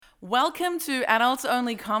Welcome to Adults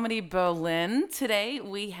Only Comedy Berlin. Today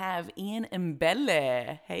we have Ian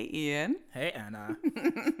Mbelle. Hey, Ian. Hey, Anna.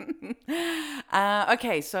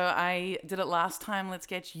 Okay, so I did it last time. Let's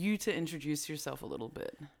get you to introduce yourself a little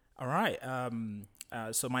bit. All right.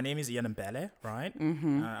 So my name is Ian Mbelle, right?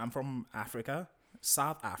 Mm-hmm. I'm from Africa,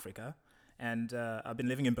 South Africa, and I've been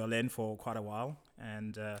living in Berlin for quite a while.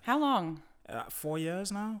 And How long? 4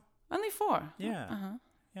 years now. Only 4. Yeah. Uh-huh.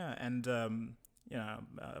 Yeah, and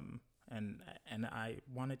and I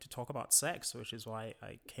wanted to talk about sex, which is why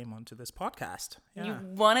I came onto this podcast. Yeah. You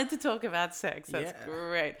wanted to talk about sex. That's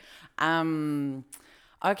great.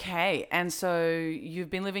 Okay, and so you've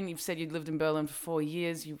said you'd lived in Berlin for 4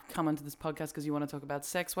 years. You've come onto this podcast because you want to talk about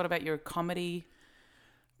sex. What about your comedy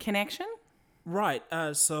connection? Right.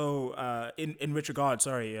 So in which regard?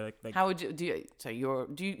 Sorry. How would you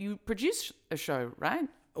you produce a show, right?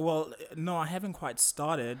 Well, no, I haven't quite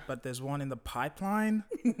started, but there's one in the pipeline.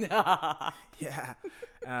 Yeah,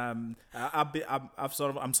 I'm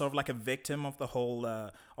sort of like a victim of the whole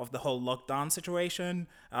lockdown situation.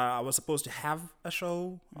 I was supposed to have a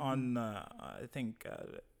show on I think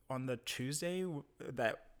on the Tuesday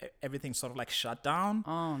that everything sort of like shut down.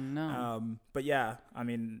 Oh no! But yeah, I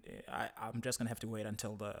mean, I'm just gonna have to wait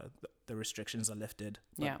until the restrictions are lifted.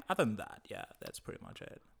 But yeah. Other than that, yeah, that's pretty much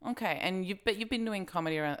it. Okay, and you've been doing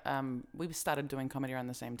comedy around. We started doing comedy around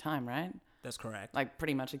the same time, right? That's correct. Like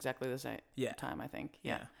pretty much exactly the same time, I think.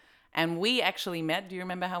 Yeah. Yeah. And we actually met. Do you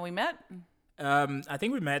remember how we met? I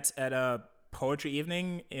think we met at a poetry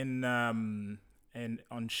evening on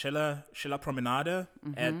Schiller Promenade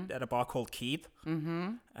at a bar called Keith. Mm-hmm.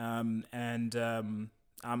 I'm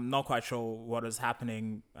not quite sure what was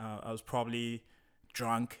happening. I was probably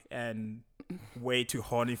drunk and way too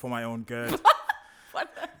horny for my own good. What?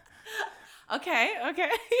 Okay.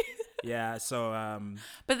 Yeah. So.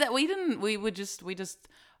 But that we didn't. We just.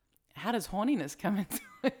 How does horniness come into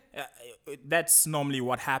it? That's normally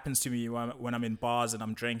what happens to me when I'm in bars and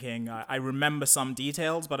I'm drinking. I remember some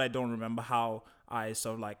details, but I don't remember how I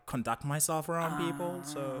sort of like conduct myself around people.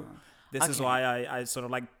 So this is why I sort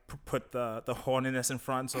of like put the horniness in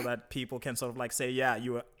front so that people can sort of like say, yeah,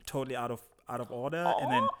 you were totally out of order,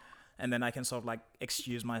 and then I can sort of like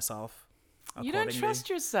excuse myself accordingly. You don't trust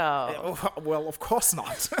yourself. Well, of course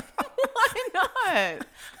not. Why not? I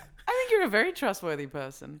think you're a very trustworthy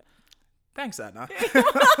person. Thanks, Anna.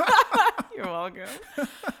 You're welcome.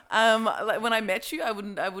 Like when I met you, I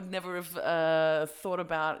would never have thought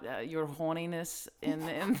about your horniness in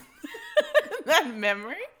that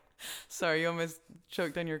memory. Sorry, you almost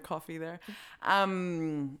choked on your coffee there.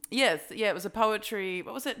 Yes, it was a poetry.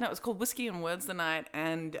 What was it? No, it was called Whiskey and Words the Night,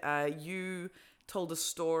 and you told a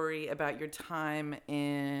story about your time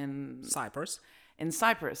in Cyprus. In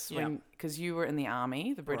Cyprus, Yeah. Because you were in the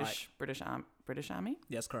army, the Right. British Army.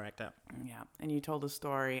 Yes, correct. Yeah. Yeah, and you told a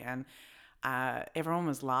story, and everyone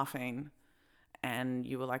was laughing, and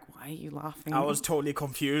you were like, "Why are you laughing?" I was totally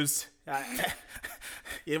confused.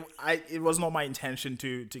 It was not my intention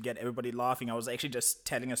to get everybody laughing. I was actually just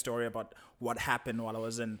telling a story about what happened while I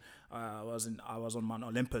was on Mount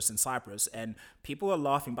Olympus in Cyprus, and people were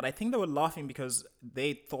laughing. But I think they were laughing because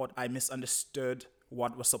they thought I misunderstood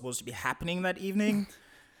what was supposed to be happening that evening,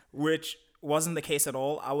 which wasn't the case at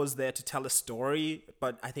all. I was there to tell a story,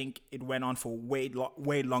 but I think it went on for way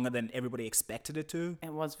longer than everybody expected it to.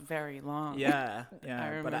 It was very long. Yeah. But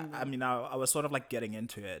remember. I was sort of like getting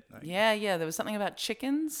into it. Like, Yeah. There was something about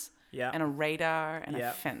chickens. Yeah. And a radar and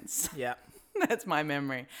Yeah. a fence. Yeah. That's my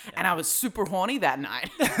memory. Yeah. And I was super horny that night.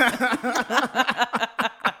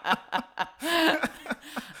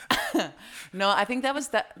 No, I think that was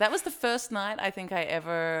the first night I think that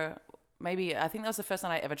was the first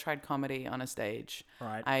night I ever tried comedy on a stage.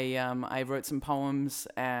 Right. I wrote some poems,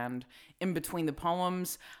 and in between the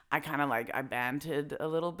poems, I kind of I bantered a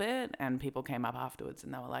little bit, and people came up afterwards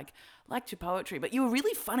and they were like, "Liked your poetry, but you were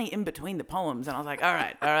really funny in between the poems." And I was like, all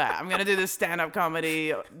right, I'm gonna do this stand-up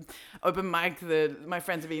comedy open mic that my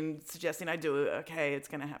friends have been suggesting I do. Okay, it's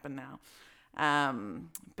gonna happen now.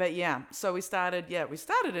 But yeah, so we started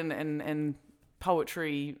in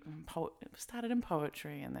poetry. Started in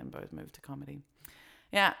poetry and then both moved to comedy.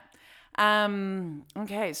 Yeah.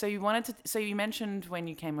 Okay. So you mentioned when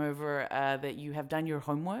you came over that you have done your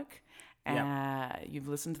homework. You've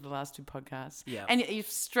listened to the last 2 podcasts. Yeah. And you've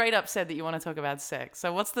straight up said that you want to talk about sex.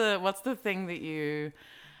 So what's the thing that you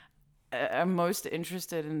are most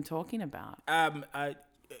interested in talking about? I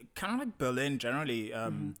kind of like Berlin generally.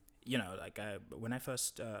 You know, like when I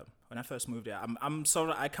first moved there,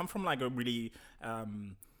 I come from like a really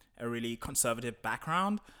conservative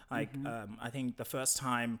background. Like I think the first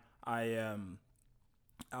time I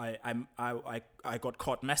I got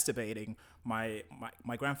caught masturbating. My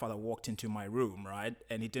grandfather walked into my room, right,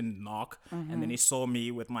 and he didn't knock, and then he saw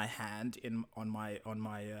me with my hand on my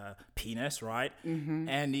penis, right,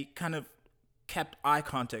 and he kind of kept eye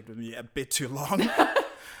contact with me a bit too long.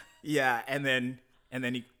 Yeah, and then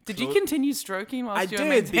he. Did you continue stroking whilst I you were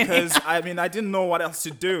did maintaining? because I didn't know what else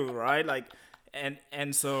to do, right? Like,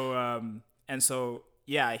 and so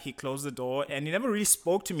yeah, he closed the door and he never really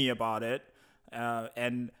spoke to me about it.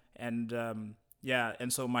 Yeah,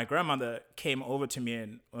 and so my grandmother came over to me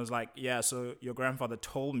and was like, yeah, so your grandfather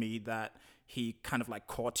told me that he kind of like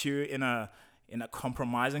caught you in a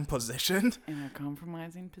compromising position. In a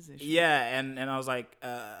compromising position. Yeah, and I was like,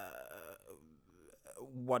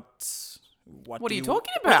 what are you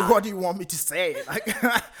talking about? What do you want me to say? Like,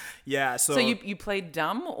 yeah. So you played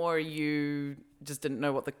dumb, or you just didn't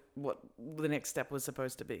know what the next step was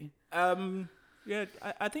supposed to be? Yeah,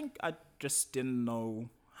 I think I just didn't know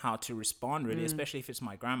how to respond really, especially if it's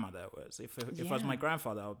my grandmother. If it was my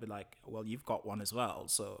grandfather, I would be like, well, you've got one as well,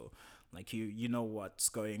 so like you know what's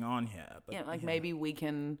going on here. But Yeah, like maybe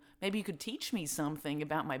you could teach me something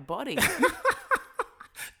about my body.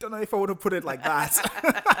 Don't know if I would have put it like that.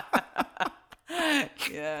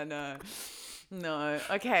 Yeah, no.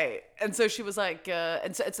 Okay, and so she was like,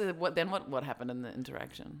 and so what happened in the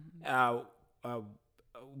interaction?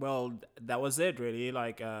 Well, that was it really.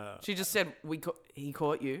 Like, She just said he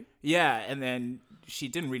caught you. yeah, and then she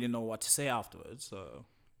didn't really know what to say afterwards. So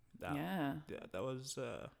that was.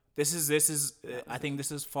 This is. I think this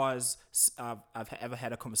is as far as I've ever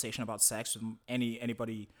had a conversation about sex with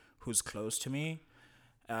anybody who's close to me.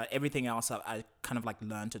 Everything else I kind of like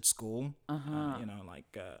learned at school.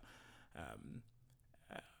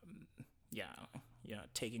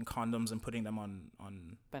 Taking condoms and putting them on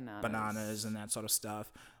bananas and that sort of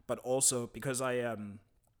stuff. But also because I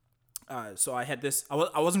had this.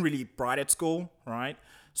 I wasn't really bright at school, right?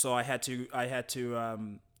 So I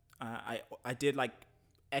did like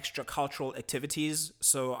extra cultural activities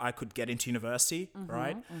so I could get into university,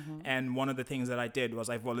 right? And one of the things that I did was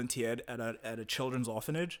I volunteered at a children's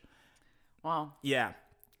orphanage. Wow. Yeah.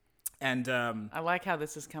 And I like how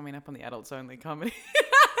this is coming up on the adults only comedy.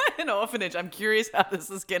 An orphanage. I'm curious how this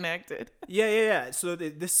is connected. Yeah. So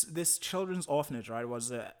this children's orphanage, right,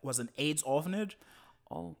 was an AIDS orphanage.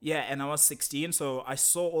 Oh. Yeah, and I was 16, so I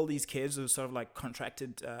saw all these kids who sort of like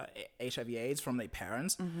contracted HIV/AIDS from their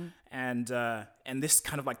parents, and this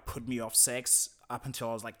kind of like put me off sex up until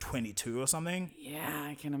I was like 22 or something. Yeah,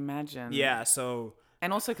 I can imagine. Yeah, so.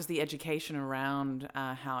 And also because the education around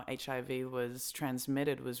how HIV was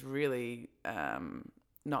transmitted was really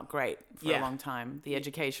not great for a long time. The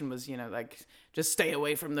education was, like, just stay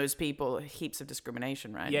away from those people. Heaps of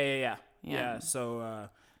discrimination, right? Yeah. So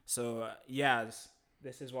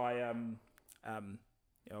this is why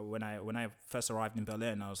when I first arrived in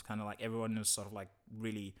Berlin, I was kind of like, everyone was sort of like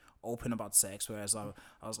really open about sex, whereas I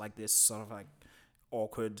was like this sort of like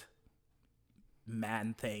awkward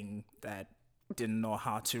man thing that didn't know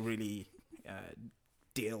how to really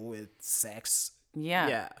deal with sex.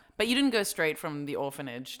 Yeah. But you didn't go straight from the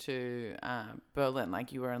orphanage to Berlin.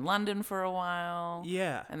 Like, you were in London for a while.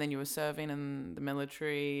 Yeah. And then you were serving in the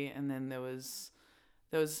military. And then there was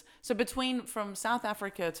so from South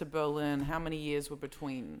Africa to Berlin, how many years were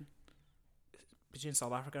between? Between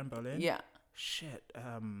South Africa and Berlin? Yeah. Shit.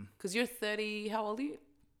 Because you're 30, how old are you?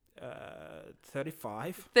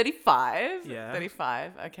 35. 35? Yeah.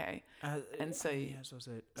 35, okay. And so... Yes, was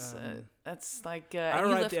it? So that's like... I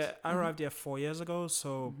arrived there 4 years ago,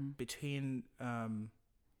 so between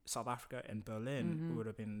South Africa and Berlin, it would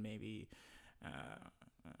have been maybe...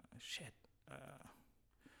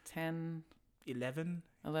 10... 11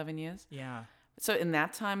 years? Yeah. So in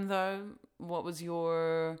that time, though, what was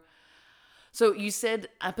your... So you said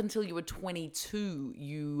up until you were 22,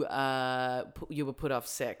 you were put off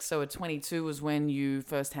sex. So at 22 was when you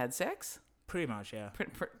first had sex? Pretty much, yeah.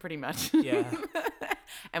 Pretty much. Yeah.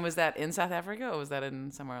 And was that in South Africa or was that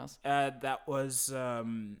in somewhere else? That was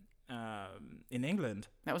in England.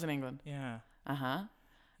 That was in England? Yeah. Uh-huh.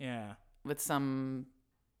 Yeah. With some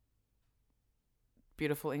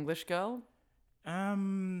beautiful English girl? I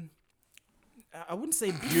wouldn't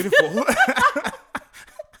say beautiful.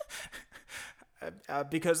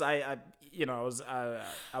 Because I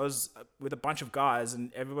was with a bunch of guys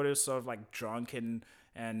and everybody was sort of like drunk and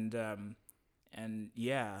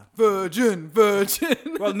yeah. Virgin.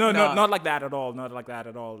 Well, no, not like that at all. Not like that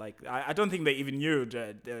at all. Like I don't think they even knew.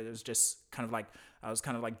 It was just kind of like I was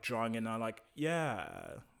kind of like drunk and I'm like, yeah,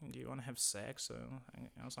 do you want to have sex? So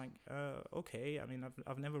I was like, okay. I mean,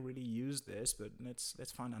 I've never really used this, but let's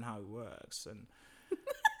find out how it works. And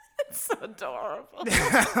It's adorable.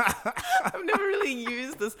 I've never really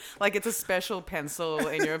used this. Like, it's a special pencil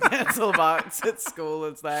in your pencil box at school.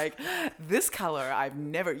 It's like, this color I've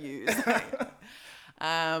never used.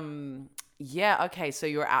 Yeah, okay, so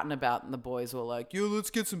you were out and about and the boys were like, yo, let's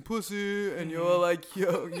get some pussy. And you were like,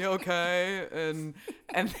 yo, yeah, okay.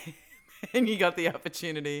 And then you got the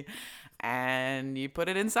opportunity and you put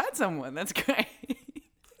it inside someone. That's great.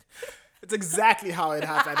 It's exactly how it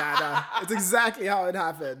happened, Anna. It's exactly how it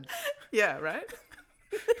happened. Yeah, right?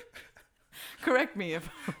 Correct me if...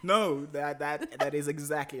 No, that is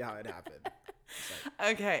exactly how it happened.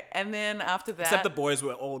 Okay, and then after that... Except the boys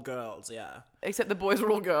were all girls, yeah. Except the boys were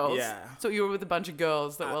all girls. Yeah. So you were with a bunch of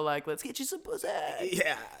girls that were like, let's get you some pussy.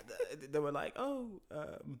 Yeah. They were like,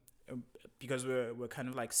 because we're kind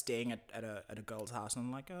of like staying at a girl's house, and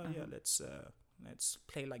I'm like, yeah, let's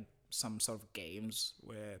play like some sort of games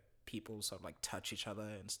where people sort of like touch each other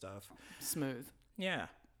and stuff. Smooth. Yeah.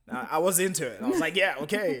 I was into it. I was like, yeah,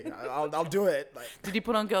 okay, I'll do it. Like, did you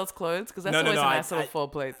put on girls' clothes? Because that's always a nice little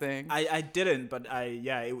foreplay thing. I didn't, but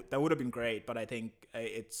that would have been great. But I think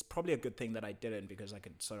it's probably a good thing that I didn't, because I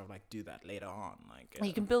could sort of like do that later on. Like,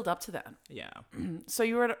 you can build up to that. Yeah. So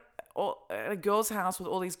you were at a girl's house with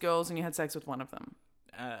all these girls, and you had sex with one of them.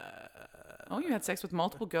 Oh, you had sex with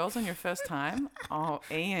multiple girls on your first time? Oh,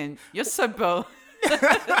 Ian, you're so bold.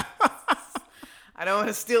 I don't want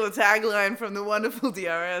to steal a tagline from the wonderful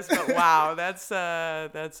DRS, but wow, that's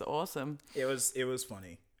awesome. It was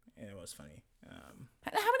funny. It was funny.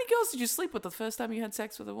 How many girls did you sleep with the first time you had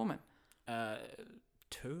sex with a woman?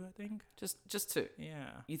 2, I think. Just 2. Yeah.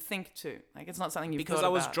 You think 2? Like, it's not something you because I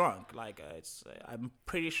was drunk. Like, I'm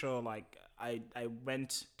pretty sure. Like, I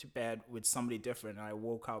went to bed with somebody different, and I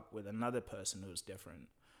woke up with another person who was different.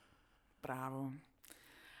 Bravo.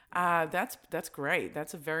 That's great.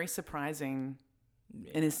 That's a very surprising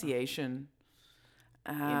initiation.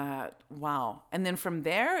 Wow. And then from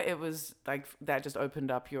there, it was like that just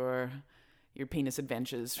opened up your penis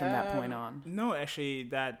adventures from that point on. No, actually,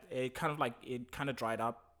 that it kind of dried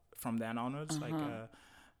up from then onwards. Like,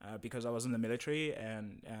 because I was in the military,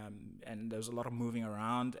 and there was a lot of moving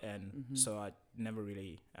around, and so I never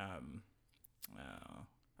really. I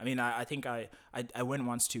mean, I think I went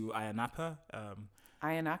once to Ayanapa.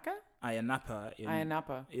 Ayanaka?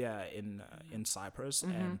 Ayanapa. Yeah, in Cyprus,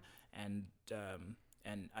 and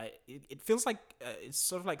it feels like it's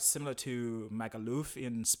sort of like similar to Magaluf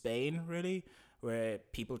in Spain, really, where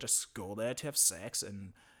people just go there to have sex,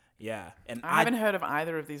 and yeah. And I haven't heard of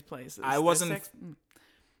either of these places. I wasn't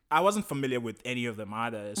familiar with any of them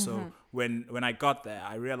either. So when I got there,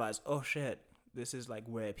 I realized, oh shit, this is like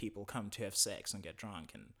where people come to have sex and get drunk,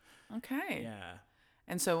 and okay, yeah.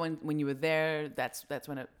 And so when you were there, that's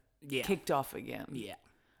when it kicked off again. Yeah.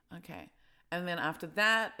 Okay. And then after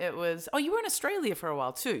that, it was... Oh, you were in Australia for a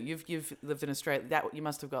while too. You've lived in Australia. That you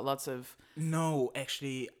must have got lots of... No,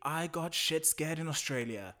 actually, I got shit scared in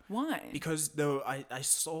Australia. Why? Because though I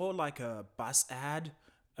saw like a bus ad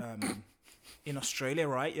in Australia,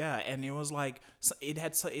 right? Yeah, and it was like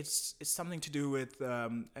it's something to do with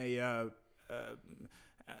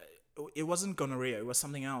it wasn't gonorrhea. It was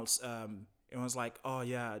something else. It was like, oh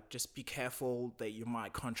yeah, just be careful that you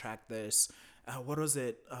might contract this. What was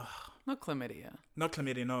it? Not chlamydia. Not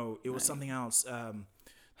chlamydia, no. It was something else.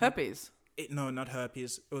 Herpes. No, not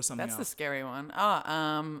herpes. It was something else. That's the scary one.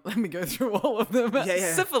 Let me go through all of them.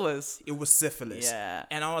 Yeah. Syphilis. It was syphilis. Yeah.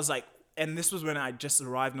 And I was like, and this was when I just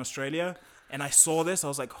arrived in Australia, and I saw this. I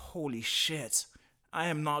was like, holy shit. I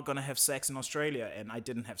am not going to have sex in Australia. And I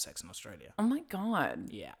didn't have sex in Australia. Oh my God.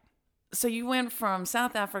 Yeah. So you went from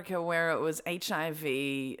South Africa, where it was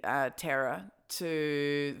HIV terror,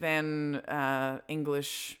 to then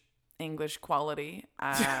English quality,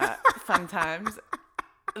 fun times.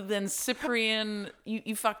 Then Cyprian,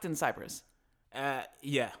 you fucked in Cyprus.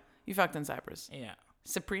 Yeah. You fucked in Cyprus. Yeah.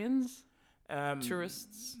 Cyprians?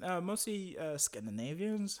 Tourists? Mostly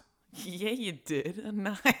Scandinavians. Yeah, you did.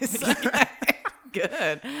 Nice. Okay.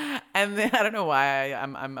 Good. And then I don't know why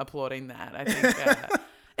I'm applauding that. I think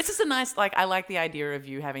it's just a nice, like, I like the idea of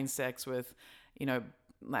you having sex with,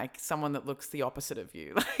 like someone that looks the opposite of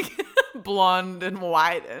you, like blonde and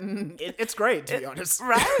white, and it's great, to be honest.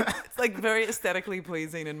 Right? It's like very aesthetically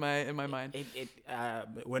pleasing in my mind.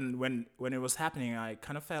 When it was happening, I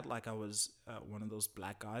kind of felt like I was one of those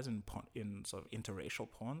black guys in sort of interracial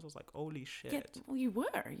porns. I was like, holy shit. Yeah, well, you were,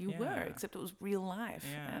 except it was real life.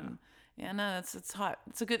 Yeah. And yeah, no, it's hot.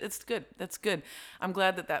 It's good. That's good. I'm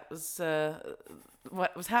glad that was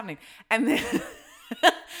what was happening. And then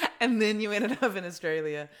and then you ended up in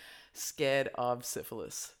Australia scared of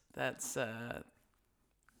syphilis. That's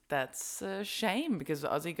that's a shame because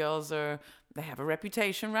Aussie girls they have a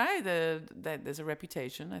reputation, right? There's a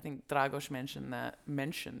reputation. I think Dragos mentioned that.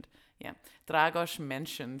 Dragos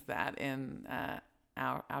mentioned that in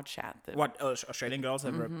our chat. That What Australian girls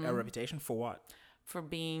have a reputation for what? for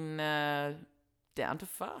being down to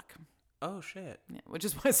fuck. Oh shit! Yeah, which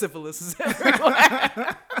is why syphilis is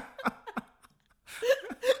everywhere.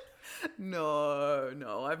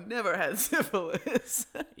 No, I've never had syphilis.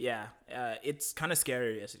 Yeah, it's kind of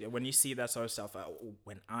scary when you see that sort of stuff.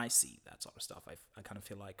 When I see that sort of stuff, I kind of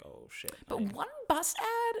feel like, oh shit. But one bus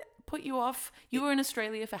ad put you off. You were in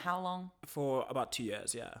Australia for how long? For about 2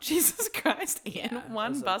 years, yeah. Jesus Christ, Ian. Yeah,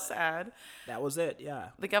 One bus ad. That was it, yeah.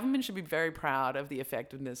 The government should be very proud of the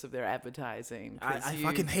effectiveness of their advertising. I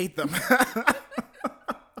fucking hate them.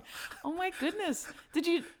 Oh my goodness. Did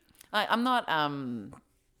you... I'm not...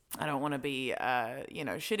 I don't want to be,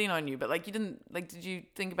 shitting on you, but did you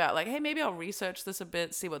think about hey, maybe I'll research this a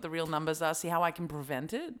bit, see what the real numbers are, see how I can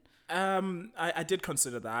prevent it? I did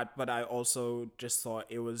consider that, but I also just thought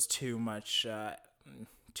it was too much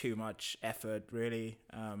effort, really.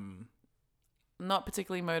 Not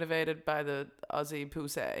particularly motivated by the Aussie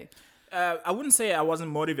pussy. I wouldn't say I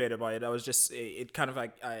wasn't motivated by it. I was just, it kind of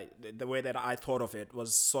the way that I thought of it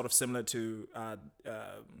was sort of similar to,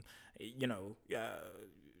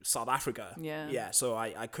 South Africa. Yeah. So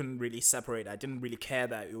I couldn't really separate. I didn't really care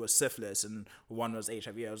that it was syphilis and one was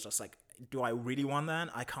HIV. I was just like, do I really want that?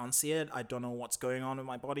 I can't see it. I don't know what's going on in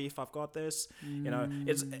my body if I've got this.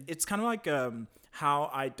 It's kind of like how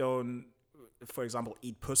I don't, for example,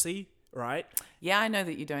 eat pussy. Right? Yeah, I know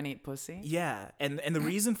that you don't eat pussy. Yeah, and the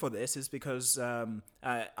reason for this is because I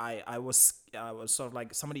was sort of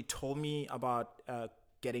like, somebody told me about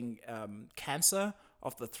getting cancer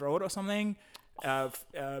of the throat or something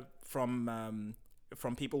from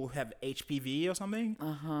people who have HPV or something.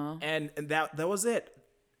 And that was it.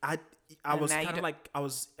 I was kind of like, I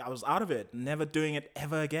was out of it, never doing it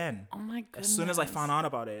ever again. Oh my goodness. As soon as I found out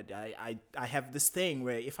about it, I have this thing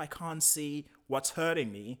where if I can't see what's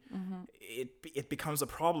hurting me, it becomes a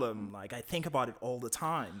problem. Like, I think about it all the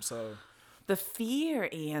time. So the fear,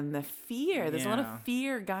 Ian, the fear. There's a lot of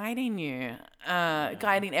fear guiding you,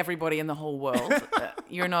 guiding everybody in the whole world.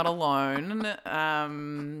 You're not alone.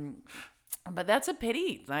 But that's a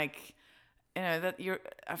pity. Like, I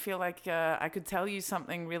feel like I could tell you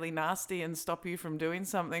something really nasty and stop you from doing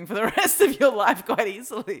something for the rest of your life quite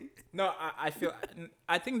easily. No, I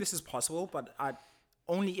think this is possible, but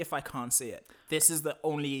only if I can't see it. This is the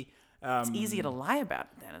only... it's easier to lie about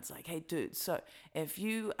it then. It's like, hey, dude, so if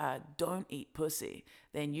you don't eat pussy,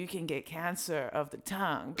 then you can get cancer of the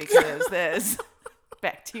tongue because there's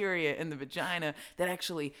bacteria in the vagina that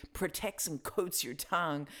actually protects and coats your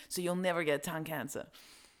tongue so you'll never get tongue cancer.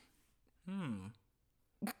 And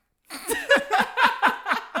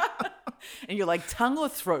you're like, tongue or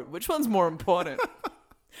throat? Which one's more important?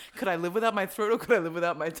 Could I live without my throat or could I live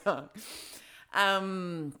without my tongue?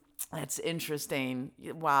 That's interesting.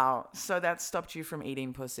 Wow. So that stopped you from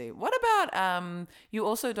eating pussy. What about you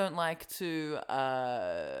also don't like to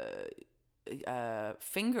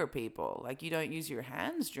finger people? Like, you don't use your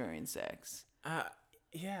hands during sex?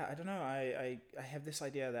 Yeah, I don't know. I have this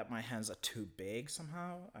idea that my hands are too big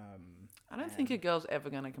somehow. I don't think a girl's ever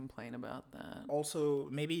going to complain about that. Also,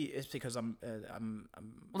 maybe it's because I'm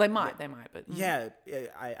well, they might, but yeah,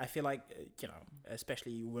 I feel like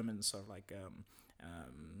especially women's sort of like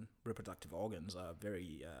reproductive organs are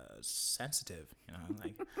very sensitive.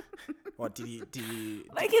 Like, what did you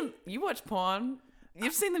like? You watch porn.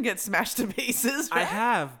 You've seen them get smashed to pieces, right? I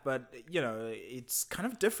have, but it's kind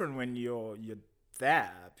of different when you're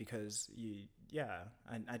there because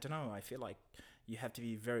I don't know. I feel like you have to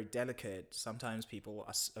be very delicate. Sometimes people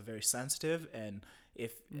are very sensitive, and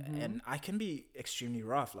and I can be extremely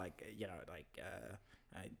rough. Like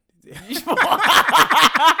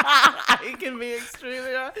I can be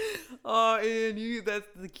extremely rough. Oh, Ian, that's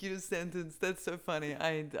the cutest sentence. That's so funny.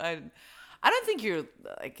 I don't think you're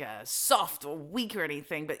like soft or weak or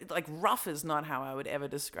anything, but like rough is not how I would ever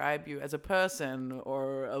describe you as a person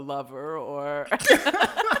or a lover or.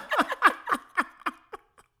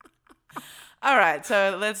 All right,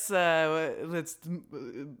 so let's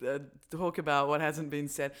talk about what hasn't been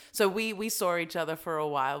said. So we saw each other for a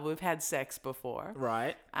while. We've had sex before,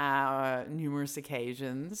 right? Numerous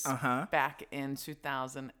occasions. Back in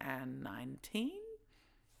 2019.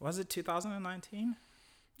 Was it 2019?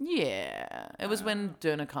 Yeah, it was when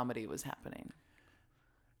Döner Comedy was happening.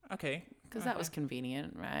 Okay. Because that was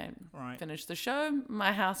convenient, right? Right. Finished the show.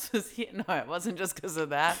 My house was here. No, it wasn't just because of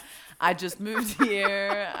that. I just moved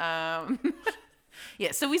here.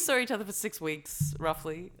 Yeah, so we saw each other for 6 weeks,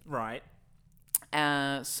 roughly. Right.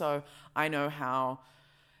 So I know how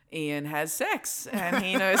Ian has sex, and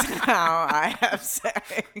he knows how I have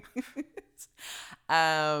sex.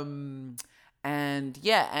 And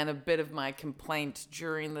a bit of my complaint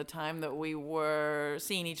during the time that we were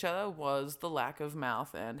seeing each other was the lack of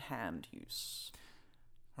mouth and hand use.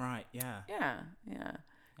 Right. Yeah.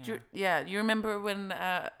 Yeah. You remember when?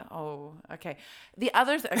 Okay. The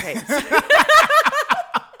others. Okay.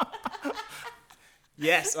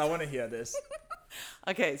 Yes, I want to hear this.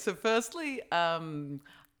 Okay. So, firstly,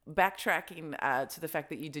 backtracking to the fact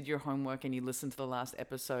that you did your homework and you listened to the last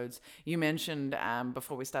episodes, you mentioned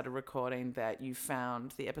before we started recording that you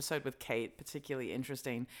found the episode with Kate particularly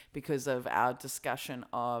interesting because of our discussion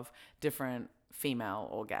of different female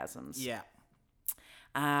orgasms. Yeah.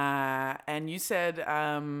 And you said,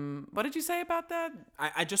 what did you say about that?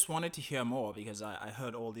 I just wanted to hear more because I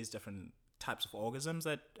heard all these different types of orgasms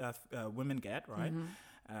that women get, right?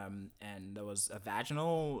 And there was a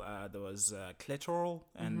vaginal, there was clitoral,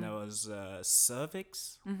 and there was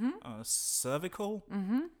cervix, cervical,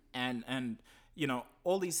 and you know,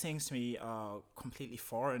 all these things to me are completely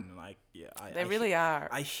foreign. Like, They really are.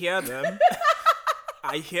 I hear them.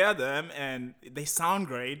 I hear them and they sound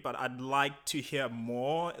great, but I'd like to hear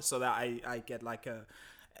more so that I get like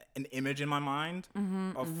an image in my mind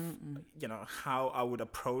of you know, how I would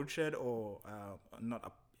approach it, or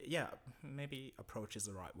not. Maybe approach is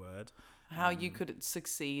the right word. How you could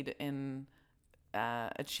succeed in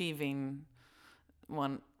achieving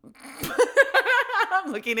one.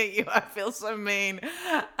 I'm looking at you. I feel so mean.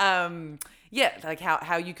 Like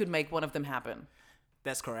how you could make one of them happen.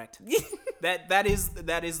 That's correct. that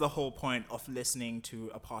is the whole point of listening to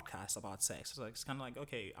a podcast about sex. So it's kind of like,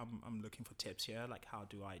 okay, I'm looking for tips here. Like, how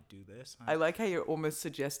do I do this? I like how you're almost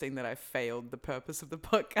suggesting that I failed the purpose of the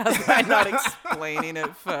podcast by not explaining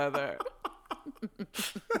it further.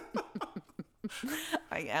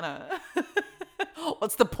 Like, Anna,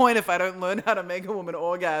 what's the point if I don't learn how to make a woman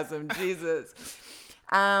orgasm? Jesus.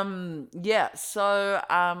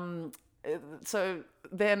 So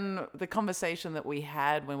then the conversation that we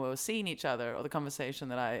had when we were seeing each other, or the conversation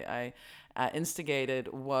that I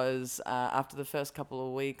instigated, was after the first couple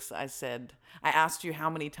of weeks, I asked you, how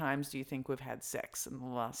many times do you think we've had sex in the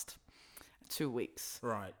last 2 weeks?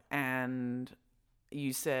 Right. And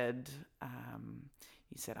you said,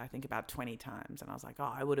 I think about 20 times. And I was like,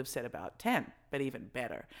 I would have said about 10, but even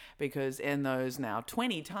better. Because in those now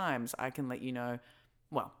 20 times, I can let you know,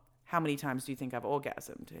 well, how many times do you think I've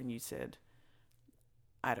orgasmed? And you said,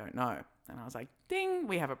 I don't know. And I was like, ding,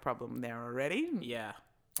 we have a problem there already. Yeah.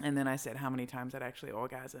 And then I said how many times I'd actually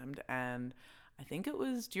orgasmed. And I think it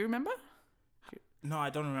was, do you remember? No, I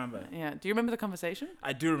don't remember. Yeah. Do you remember the conversation?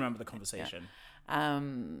 I do remember the conversation. I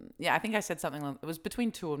think I said something like, it was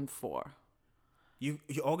between 2 and 4. You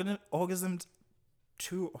orgasmed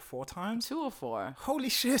 2 or 4 times? 2 or 4. Holy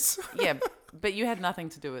shit. Yeah, but you had nothing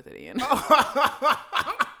to do with it, Ian.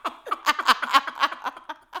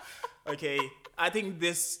 Okay, I think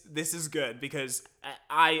this is good because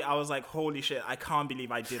I was like, holy shit, I can't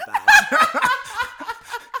believe I did that.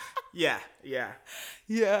 Yeah.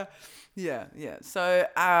 So,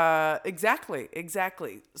 exactly.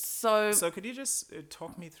 So could you just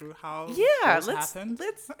talk me through how this happened?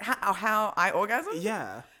 How I orgasmed?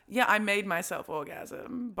 Yeah. Yeah, I made myself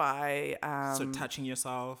orgasm by So touching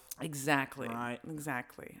yourself. Exactly. Right.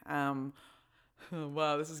 Exactly.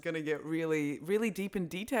 Wow, this is going to get really, really deep and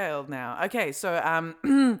detailed now. Okay, so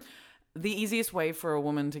the easiest way for a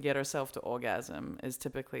woman to get herself to orgasm is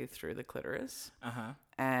typically through the clitoris. Uh-huh.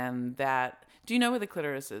 And that... Do you know where the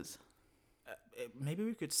clitoris is? Maybe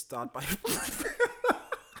we could start by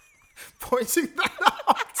pointing that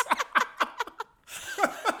out.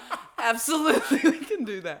 Absolutely, we can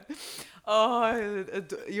do that. Oh,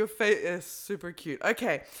 your face is super cute.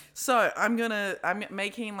 Okay, so I'm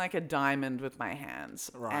making like a diamond with my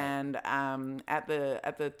hands, right? And at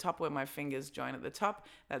the top where my fingers join at the top,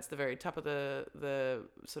 that's the very top of the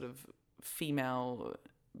sort of female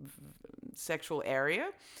sexual area.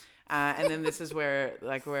 And then this is where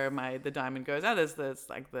the diamond goes out. There's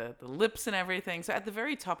like the lips and everything. So at the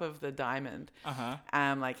very top of the diamond,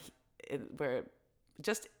 where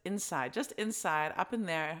just inside, up in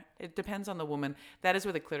there, it depends on the woman. That is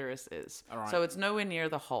where the clitoris is. All right. So it's nowhere near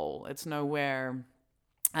the hole. It's nowhere.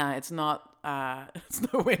 It's nowhere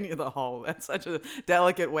near the hole. That's such a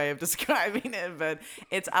delicate way of describing it, but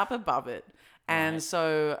it's up above it. And right.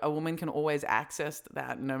 So a woman can always access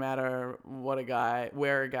that no matter where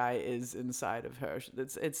a guy is inside of her.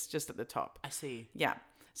 It's just at the top. I see. Yeah.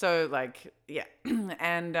 So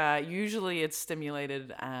and usually it's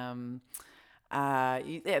stimulated.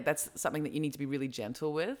 That's something that you need to be really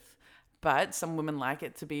gentle with. But some women like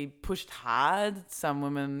it to be pushed hard. Some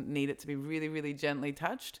women need it to be really, really gently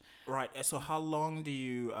touched. Right. So how long do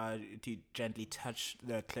you gently touch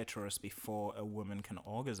the clitoris before a woman can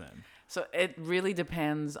orgasm? So it really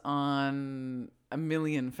depends on a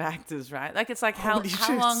million factors, right? Like it's like how Holy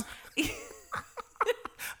shit. long.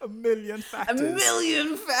 A million A factors.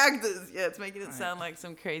 million factors. Yeah, it's making it sound like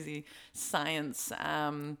some crazy science.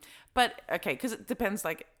 But okay, because it depends.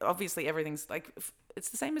 Like obviously everything's like it's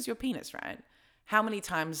the same as your penis, right? How many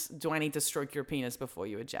times do I need to stroke your penis before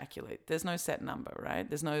you ejaculate? There's no set number, right?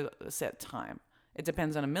 There's no set time. It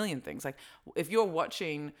depends on a million things. Like if you're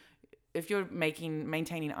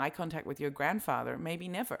maintaining eye contact with your grandfather, maybe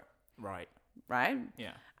never, Right. right?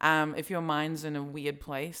 Yeah. If your mind's in a weird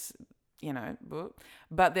place,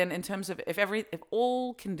 but then in terms of if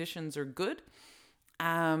all conditions are good,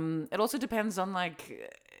 it also depends on with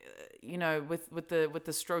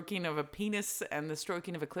the stroking of a penis and the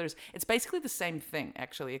stroking of a clitoris, it's basically the same thing.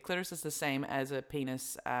 Actually, a clitoris is the same as a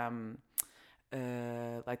penis, like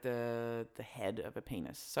the head of a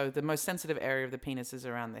penis. So the most sensitive area of the penis is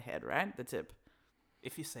around the head, right? The tip.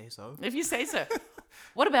 If you say so. If you say so.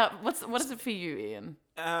 What is it for you, Ian?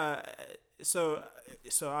 So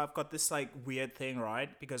I've got this like weird thing, right?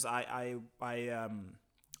 Because I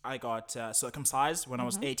got circumcised when I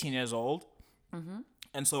was 18 years old. Mm-hmm.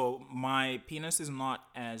 And so my penis is not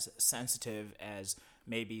as sensitive as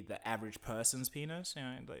maybe the average person's penis. You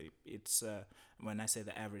know, like it's when I say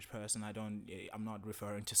the average person, I'm not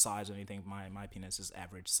referring to size or anything. My penis is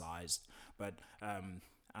average sized, but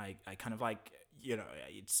I kind of like,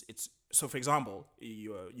 it's so. For example,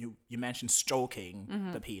 you mentioned stroking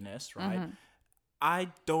the penis, right? Mm-hmm. I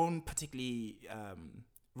don't particularly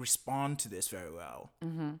respond to this very well.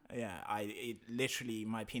 Mm-hmm. Yeah, literally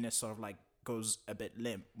my penis sort of like goes a bit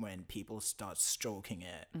limp when people start stroking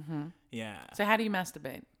it. Mm-hmm. Yeah. So how do you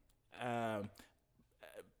masturbate?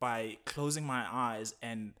 By closing my eyes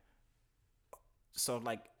and sort of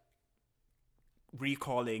like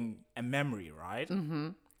recalling a memory, right? Mm-hmm.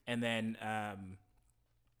 And then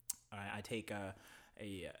I take a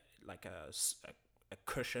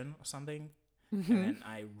cushion or something, mm-hmm. and then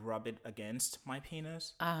I rub it against my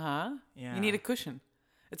penis. Yeah. You need a cushion.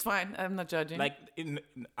 It's fine. I'm not judging. Like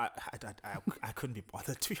I couldn't be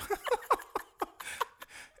bothered to.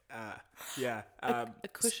 Yeah. A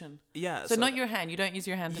cushion. Yeah. So not your hand. You don't use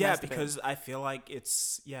your hand to masturbate. Because I feel like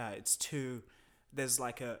it's too. There's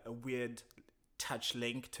like a weird touch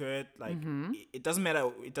link to it. Like it doesn't matter.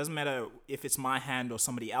 It doesn't matter if it's my hand or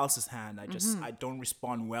somebody else's hand. I don't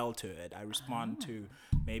respond well to it. I respond to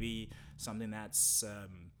maybe something that's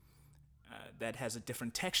that has a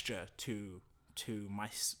different texture to my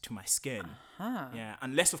skin. Yeah,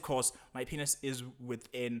 unless of course my penis is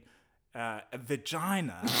within a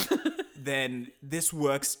vagina, then this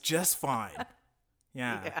works just fine.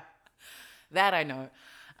 Yeah. That I know.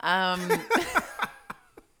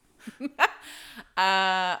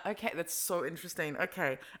 Okay, that's so interesting.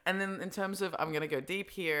 Okay, and then in terms of, I'm gonna go deep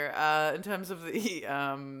here. In terms of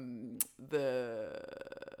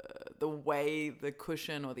the way the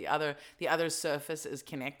cushion or the other surface is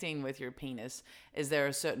connecting with your penis, is there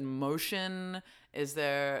a certain motion? Is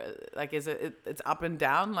there it's up and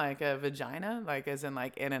down like a vagina, like as in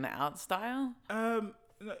like in and out style? Do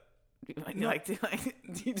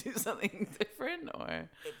you do something different or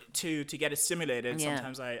to get it stimulated? Yeah.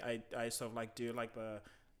 Sometimes I sort of like do like the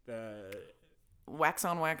wax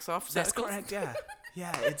on, wax off. That's circles? Correct. Yeah.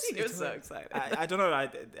 Yeah, You're so excited. I don't know. I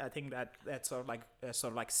think that sort of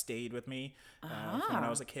like stayed with me from when I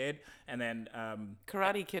was a kid, and then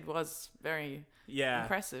Karate Kid was very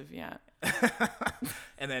impressive. Yeah.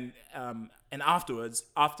 And then and afterwards,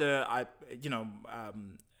 after I've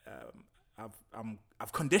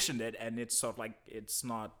conditioned it, and it's sort of like it's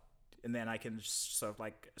not. And then I can just sort of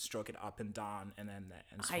like stroke it up and down, and then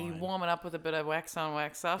you warm it up with a bit of wax on,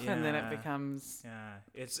 wax off, and then it becomes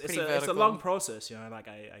it's a long process, Like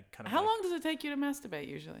I kind of. How long does it take you to masturbate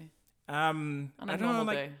usually? On a normal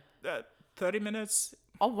day, 30 minutes.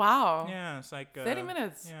 Oh wow! Yeah, it's like 30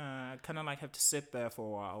 minutes. Yeah, I kind of like have to sit there for a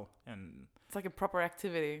while, and it's like a proper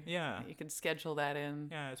activity. Yeah, you can schedule that in.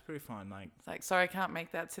 Yeah, it's pretty fun. Like it's like, sorry, I can't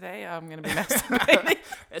make that today. I'm gonna be masturbating.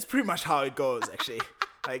 It's pretty much how it goes, actually.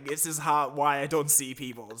 Like, this is why I don't see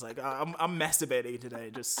people. It's like, I'm masturbating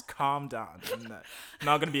today. Just calm down. I'm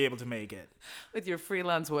not going to be able to make it. With your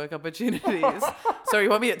freelance work opportunities. So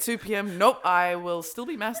you want me at 2 p.m.? Nope, I will still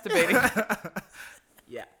be masturbating.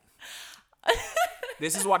 Yeah.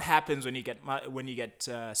 This is what happens when you get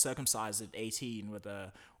circumcised at 18 with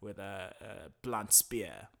a blunt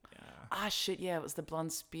spear. Yeah. Shit, yeah, it was the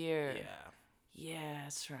blunt spear. Yeah. Yeah,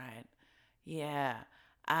 that's right. Yeah.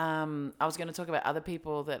 I was going to talk about other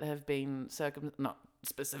people that have been not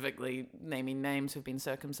specifically naming names, who've been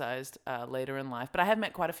circumcised later in life, but I have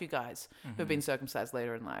met quite a few guys who've been circumcised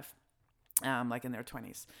later in life, like in their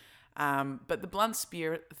 20s. But the blunt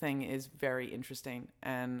spear thing is very interesting,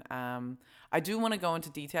 and I do want to go into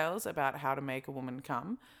details about how to make a woman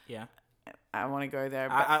come. Yeah. I want to go there.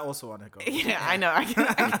 But I also want to go. yeah, I know.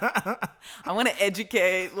 I want to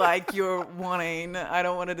educate like you're wanting. I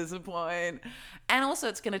don't want to disappoint. And also,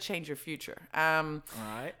 it's going to change your future. All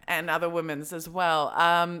right. And other women's as well.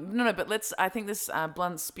 No, but I think this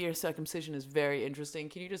blunt spear circumcision is very interesting.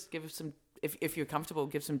 Can you just give some, if you're comfortable,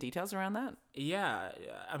 give some details around that? Yeah.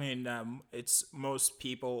 I mean, it's most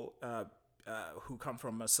people who come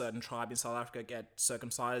from a certain tribe in South Africa get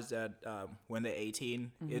circumcised at when they're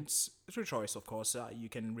 18. It's a choice, of course. You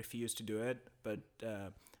can refuse to do it, but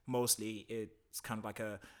mostly it's kind of like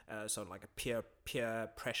a sort of like a peer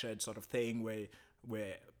pressured sort of thing where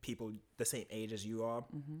people the same age as you are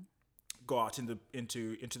go out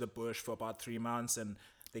into the bush for about 3 months, and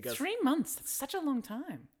they go 3 months. That's such a long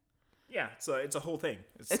time. Yeah, so it's a whole thing.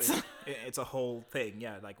 It's a whole thing.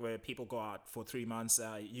 Yeah, like where people go out for 3 months.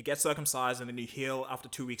 You get circumcised and then you heal. After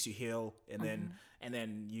 2 weeks, you heal, and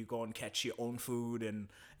then you go and catch your own food,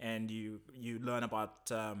 and you learn about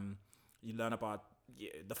the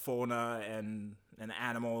fauna and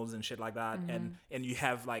animals and shit like that, and you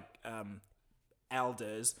have like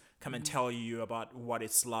elders come and tell you about what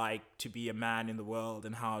it's like to be a man in the world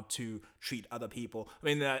and how to treat other people. I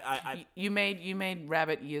mean, you made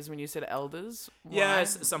rabbit ears when you said elders. Why? Yeah,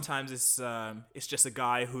 sometimes it's just a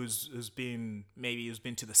guy who's been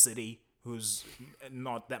to the city, who's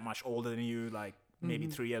not that much older than you, like maybe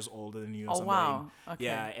 3 years older than you or something. Wow. Okay.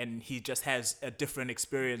 Yeah, and he just has a different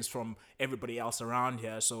experience from everybody else around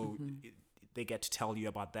here, so they get to tell you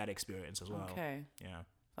about that experience as well. Okay. Yeah.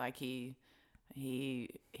 Like he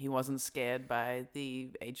wasn't scared by the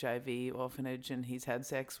HIV orphanage, and he's had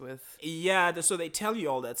sex with. Yeah, so they tell you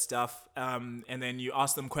all that stuff, and then you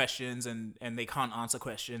ask them questions, and they can't answer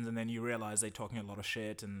questions, and then you realize they're talking a lot of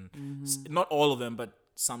shit, and not all of them, but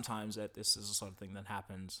sometimes that this is the sort of thing that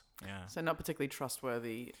happens. Yeah. So not particularly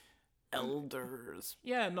trustworthy elders.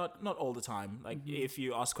 Yeah, not all the time. Like if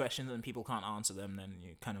you ask questions and people can't answer them, then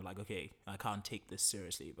you're kind of like, okay, I can't take this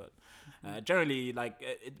seriously. But generally, like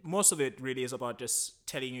most of it really is about just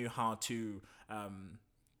telling you how to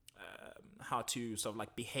sort of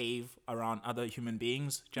like behave around other human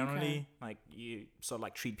beings. Generally, like you sort of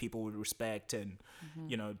like treat people with respect, and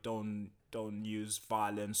don't use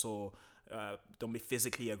violence, or don't be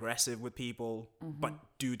physically aggressive with people, but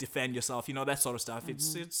do defend yourself. That sort of stuff.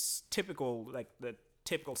 It's typical, like the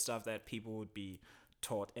typical stuff that people would be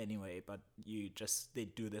taught anyway. But they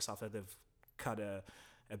do this after they've cut a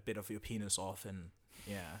bit of your penis off, and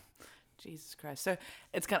yeah. Jesus Christ. So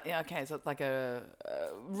it's kind of, okay, so it's like a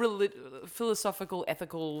philosophical,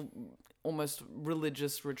 ethical, almost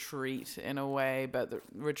religious retreat in a way, but the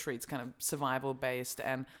retreat's kind of survival based.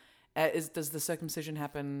 And does the circumcision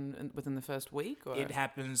happen within the first week? Or? It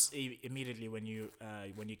happens immediately when you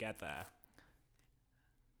get there.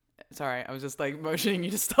 Sorry, I was just like motioning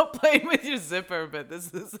you to stop playing with your zipper, but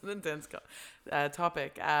this is an intense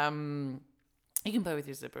topic. You can play with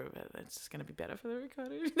your zipper, but it's just going to be better for the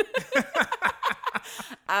recording.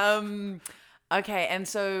 Okay, and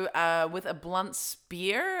so with a blunt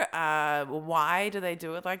spear, why do they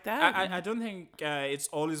do it like that? I don't think it's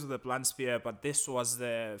always with a blunt spear, but this was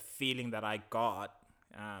the feeling that I got.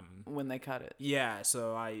 When they cut it. Yeah,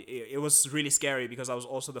 so it was really scary because I was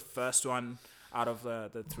also the first one out of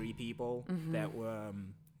the three people that were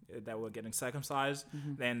getting circumcised.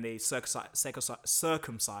 Then they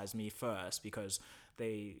circumcised me first because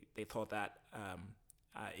they thought that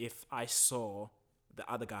if I saw the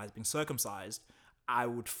other guys being circumcised, I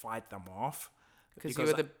would fight them off. Because you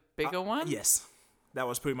were the bigger one? Yes. That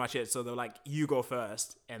was pretty much it. So they're like, you go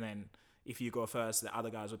first. And then if you go first, the other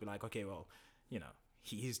guys would be like, okay, well,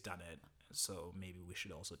 he's done it, so maybe we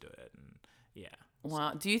should also do it. And yeah.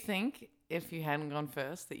 Wow. Do you think if you hadn't gone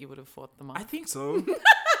first that you would have fought them off? I think so.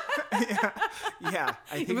 yeah,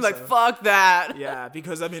 I think you'd be like, fuck that. Yeah,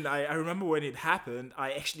 because I remember when it happened,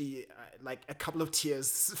 I actually like a couple of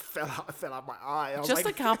tears fell out my eye. Just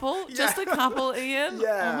a couple? Yeah. Just a couple, Ian?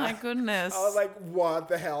 Yeah. Oh my goodness. I was like, what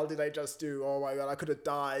the hell did I just do? Oh my god, I could have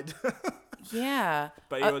died. Yeah.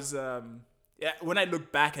 But it was when I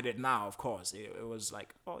look back at it now, of course, it was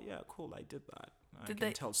like, oh yeah, cool, I did that. I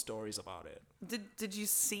can tell stories about it. Did you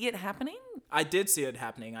see it happening? I did see it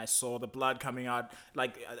happening. I saw the blood coming out.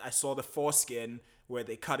 Like I saw the foreskin where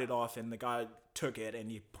they cut it off, and the guy took it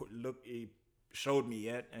and he showed me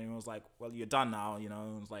it, and he was like, well, you're done now, you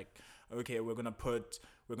know. It was like, okay, we're gonna put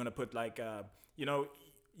like you know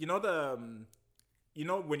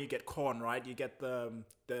when you get corn, right? You get the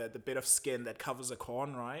bit of skin that covers the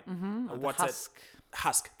corn, right? What's the husk?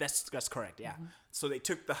 Husk. That's correct. Yeah. So they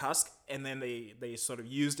took the husk and then they sort of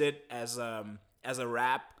used it as a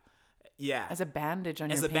wrap. Yeah. As a bandage on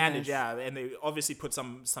your As a penis. bandage, yeah. And they obviously put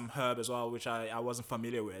some herb as well, which I wasn't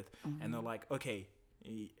familiar with. And they're like, okay,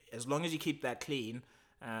 as long as you keep that clean,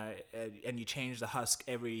 and you change the husk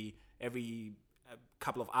every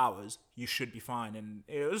couple of hours, you should be fine. And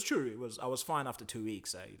it was true. I was fine after 2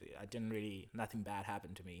 weeks. I didn't really, nothing bad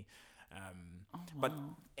happened to me. But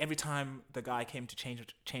every time the guy came to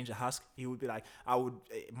change the husk, he would be like,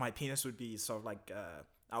 my penis would be sort of like,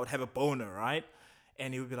 I would have a boner, right?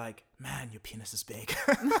 And he would be like, man, your penis is big.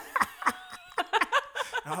 And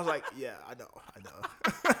I was like, yeah, I know.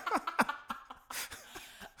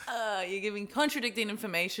 You're giving contradicting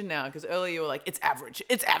information now, because earlier you were like, it's average.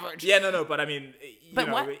 Yeah, no, but I mean, But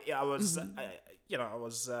what? I was, I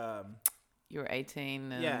was. You were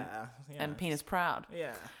 18 and, Yeah. and penis proud.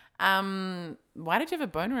 Yeah. Why did you have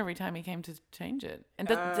a boner every time he came to change it? And,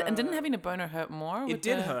 and didn't having a boner hurt more? It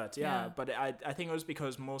did hurt, yeah. But I think it was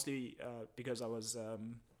because mostly because I was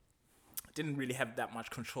didn't really have that much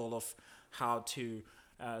control of how to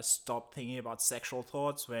stop thinking about sexual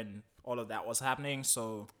thoughts when all of that was happening.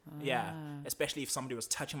 So yeah, especially if somebody was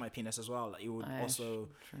touching my penis as well, it would also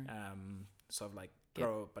sort of like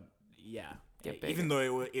grow. But yeah, even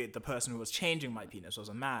though the person who was changing my penis was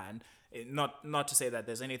a man, not to say that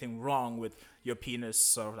there's anything wrong with your penis,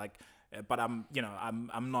 sort of like, but I'm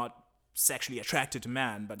not sexually attracted to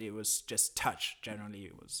man, but it was just touch. Generally,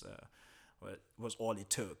 it was all it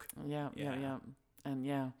took. Yeah. And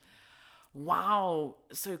yeah. Wow.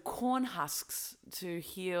 So corn husks to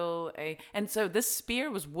heal and so this spear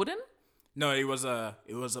was wooden? No, it was a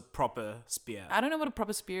proper spear. I don't know what a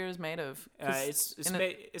proper spear is made of.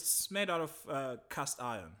 It's made out of cast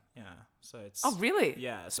iron. Yeah. So it's. Oh really?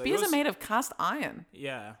 Yeah. So Spears are made of cast iron.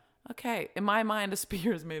 Yeah. Okay. In my mind, a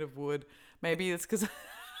spear is made of wood. Maybe it's because.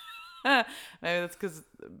 Maybe that's because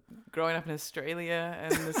growing up in Australia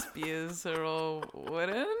and the spears are all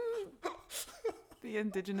wooden. The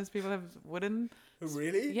indigenous people have wooden.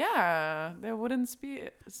 Really? Yeah, they're wooden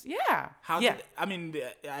spears. Yeah. I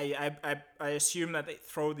assume that they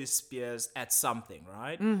throw these spears at something,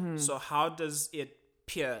 right? Mm-hmm. So how does it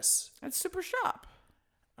pierce? It's super sharp.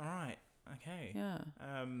 All right. Okay. Yeah.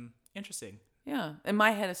 Interesting. Yeah. In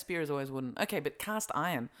my head, a spear is always wooden. Okay, but cast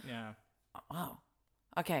iron. Yeah. Wow.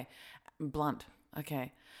 Okay. Blunt.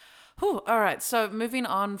 Okay. Whew, all right. So moving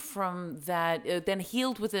on from that, it then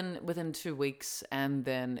healed within 2 weeks, and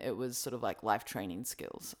then it was sort of like life training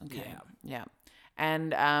skills. Okay. Yeah.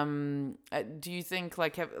 And do you think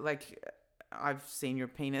I've seen your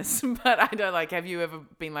penis, but I don't have you ever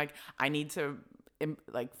been like, I need to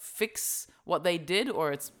fix what they did,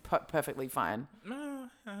 or it's perfectly fine? No.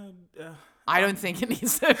 I don't think it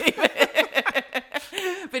needs to be.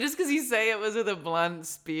 But just because you say it was with a blunt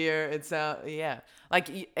spear, it's yeah.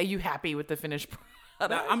 Are you happy with the finished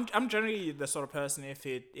product? No, I'm generally the sort of person if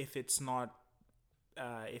it's not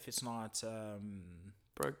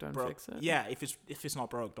broke, don't fix it. Yeah, if it's not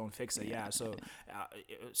broke, don't fix it. Yeah. So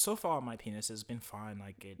so far my penis has been fine.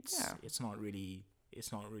 Like it's not really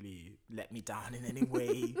let me down in any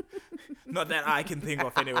way. Not that I can think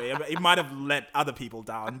of anyway. It might have let other people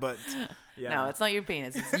down, but yeah. No, it's not your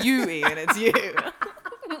penis. It's you, Ian. It's you.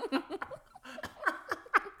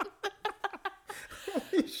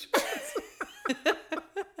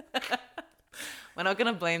 We're not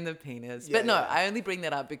going to blame the penis. But no, I only bring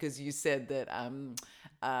that up because you said that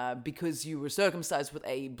because you were circumcised with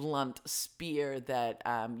a blunt spear that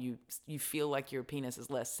you feel like your penis is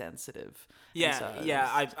less sensitive.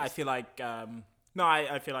 I feel like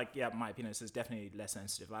I feel like my penis is definitely less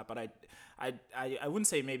sensitive. But I wouldn't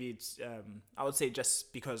say maybe it's I would say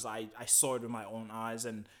just because I saw it with my own eyes,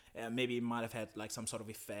 and maybe it might have had like some sort of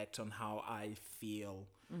effect on how I feel,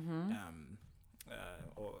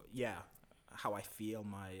 how I feel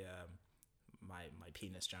my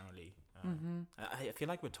penis generally. I feel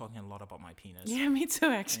like we're talking a lot about my penis. Yeah, me too,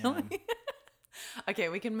 actually. Yeah. Okay,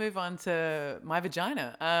 we can move on to my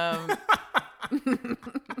vagina.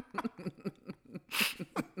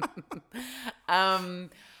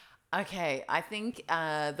 Okay, I think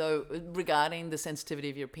though regarding the sensitivity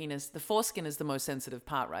of your penis, the foreskin is the most sensitive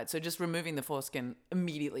part, right? So just removing the foreskin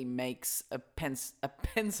immediately makes a penis a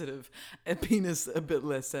bit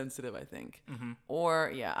less sensitive, I think. Mm-hmm.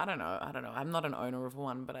 Or I don't know. I'm not an owner of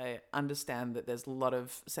one, but I understand that there's a lot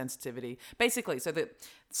of sensitivity. Basically, so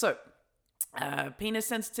penis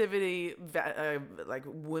sensitivity, like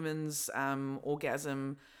women's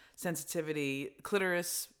orgasm sensitivity,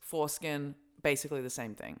 clitoris, foreskin, basically the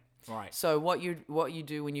same thing. Right. So what you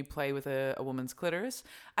do when you play with a woman's clitoris,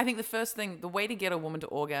 I think the way to get a woman to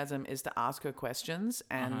orgasm is to ask her questions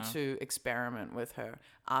and to experiment with her.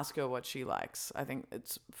 Ask her what she likes. I think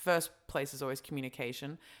it's first place is always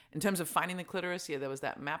communication. In terms of finding the clitoris, there was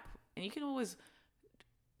that map, and you can always,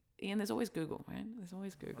 Ian, there's always Google, right? There's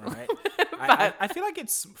always Google. Right. I feel like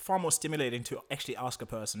it's far more stimulating to actually ask a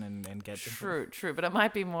person and get true, but it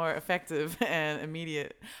might be more effective and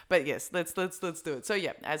immediate. But yes, let's do it. So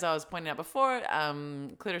yeah, as I was pointing out before,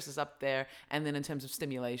 clitoris is up there, and then in terms of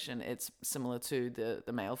stimulation, it's similar to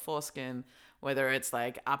the male foreskin, whether it's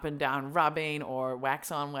like up and down rubbing or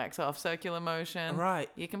wax on, wax off circular motion. Right.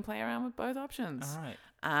 You can play around with both options. All right.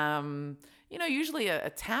 Usually a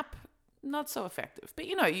tap, not so effective, but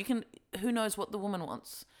you can. Who knows what the woman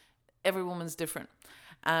wants? Every woman's different.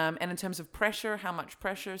 And in terms of pressure, how much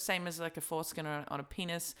pressure, same as like a foreskin on a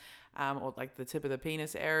penis, or like the tip of the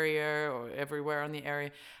penis area or everywhere on the area.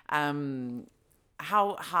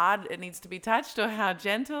 How hard it needs to be touched, or how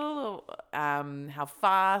gentle, or how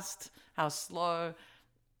fast, how slow.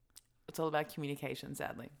 It's all about communication,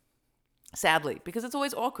 sadly, because it's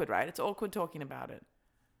always awkward, right? It's awkward talking about it.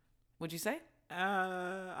 Would you say?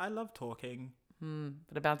 I love talking.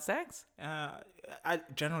 But about sex? I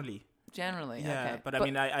generally, yeah, okay. but I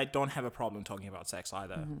mean, I don't have a problem talking about sex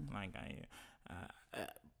either. Like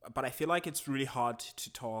but I feel like it's really hard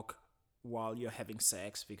to talk while you're having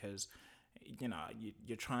sex, because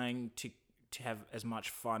you're trying to have as much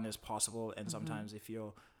fun as possible, and sometimes if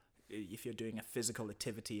you're doing a physical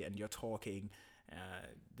activity and you're talking,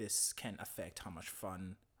 this can affect how much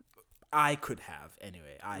fun I could have.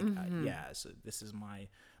 Anyway, so this is my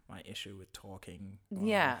issue with talking.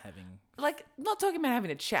 Like, not talking about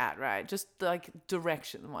having a chat, right? Just like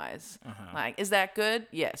direction wise. Like, is that good?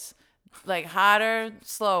 Yes. Like, harder,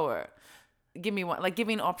 slower. Give me one. Like,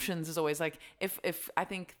 giving options is always like, if I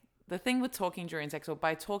think the thing with talking during sex, or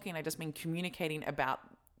by talking I just mean communicating about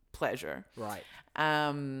pleasure. Right.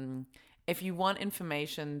 If you want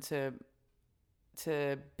information to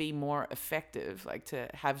be more effective, like to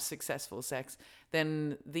have successful sex,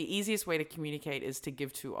 then the easiest way to communicate is to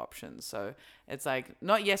give two options. So it's like,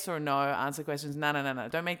 not yes or no, answer questions. No.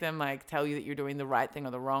 Don't make them like tell you that you're doing the right thing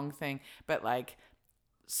or the wrong thing, but like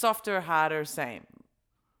softer, harder, same.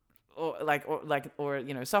 Or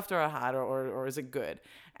softer or harder, or is it good?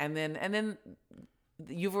 And then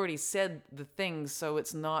you've already said the things, so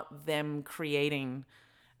it's not them creating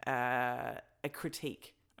a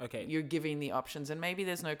critique. Okay. You're giving the options, and maybe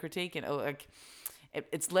there's no critique, and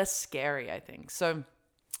it's less scary, I think. So,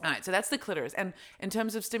 all right, so that's the clitoris. And in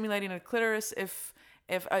terms of stimulating a clitoris, if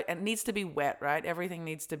it needs to be wet, right? Everything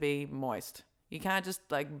needs to be moist. You can't just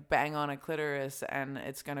like bang on a clitoris and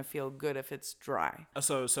it's gonna feel good if it's dry.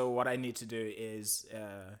 So what I need to do is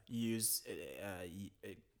use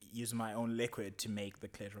my own liquid to make the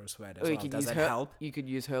clitoris wet as well. Does that help? You could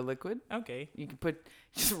use her liquid. Okay. You could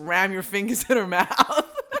just ram your fingers in her mouth.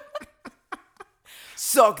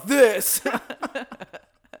 Suck this.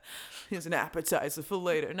 Here's an appetizer for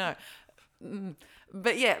later. No.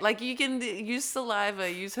 But yeah, like you can use saliva,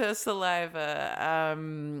 use her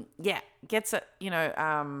saliva. Gets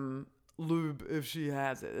lube if she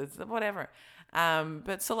has it. It's whatever.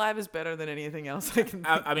 But saliva is better than anything else I can think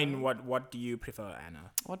I mean, what do you prefer,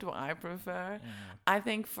 Anna? What do I prefer? Yeah. I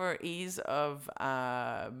think for ease of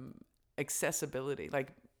accessibility,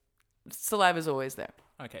 like saliva is always there.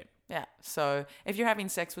 Okay. Yeah. So if you're having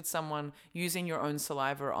sex with someone, using your own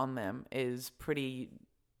saliva on them is pretty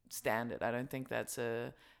standard. I don't think that's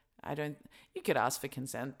you could ask for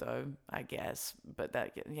consent though, I guess. But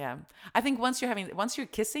I think once you're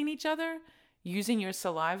kissing each other, using your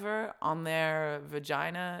saliva on their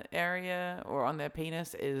vagina area or on their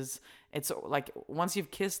penis it's like, once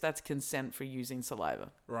you've kissed, that's consent for using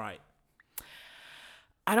saliva. Right.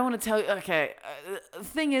 I don't want to tell you. Okay. The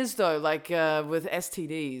thing is, though, like with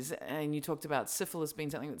STDs, and you talked about syphilis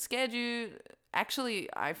being something that scared you. Actually,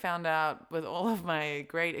 I found out with all of my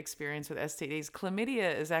great experience with STDs,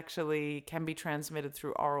 chlamydia can be transmitted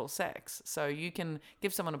through oral sex. So you can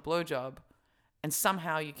give someone a blowjob, and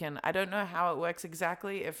somehow you can. I don't know how it works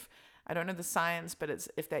exactly. I don't know the science, but it's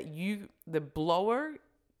the blower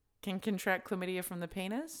can contract chlamydia from the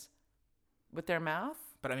penis with their mouth.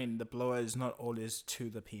 But I mean, the blower is not always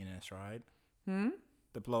to the penis, right?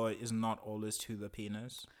 The blower is not always to the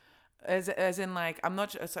penis. As in, like, I'm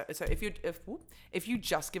not. So if you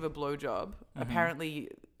just give a blowjob, apparently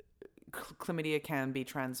chlamydia can be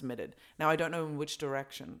transmitted. Now, I don't know in which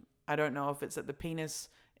direction. I don't know if it's at the penis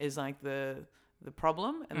is like the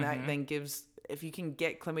problem, and that then gives, if you can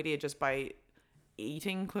get chlamydia just by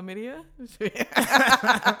eating chlamydia.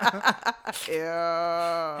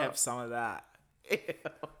 Yeah. Have some of that.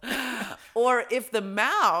 Or if the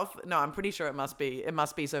mouth, no, I'm pretty sure it must be.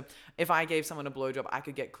 So if I gave someone a blowjob, I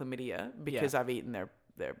could get chlamydia because I've eaten their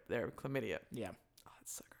chlamydia. Yeah. Oh,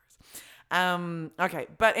 that's so gross. Okay,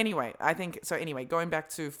 but anyway, I think so. Anyway, going back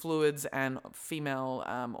to fluids and female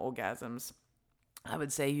orgasms, I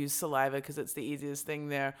would say use saliva because it's the easiest thing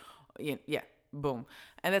there. Yeah, boom,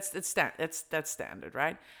 and that's standard,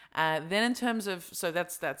 right? Then in terms of, so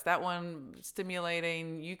that's that one,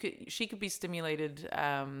 stimulating. She could be stimulated.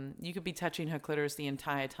 You could be touching her clitoris the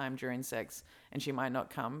entire time during sex, and she might not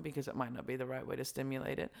come because it might not be the right way to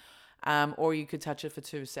stimulate it. Or you could touch it for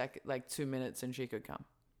 2 minutes, and she could come.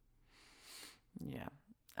 Yeah.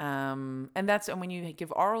 And when you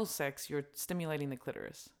give oral sex, you're stimulating the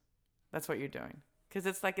clitoris. That's what you're doing. Because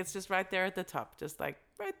it's just right there at the top, just like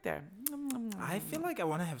right there. I feel like I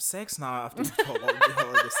want to have sex now after you told all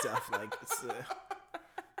this stuff. Like it's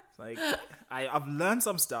like I've learned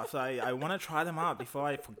some stuff. I want to try them out before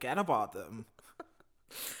I forget about them.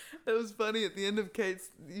 It was funny at the end of Kate's.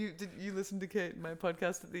 You listen to Kate, my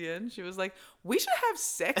podcast at the end? She was like, "We should have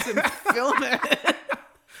sex and film it."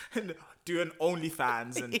 And do an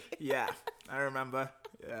OnlyFans, and yeah, I remember.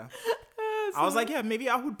 Yeah, I was like, yeah, maybe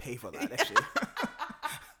I would pay for that actually.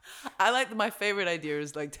 I like my favorite idea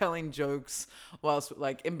is like telling jokes whilst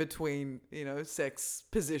like in between, sex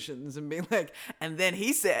positions and being like, and then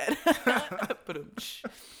he said,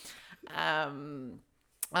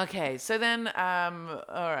 okay, so then,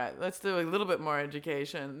 all right, let's do a little bit more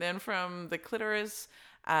education. Then from the clitoris,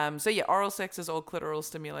 oral sex is all clitoral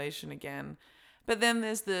stimulation again. But then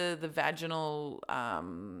there's the vaginal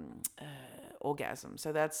orgasm.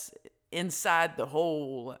 So that's inside the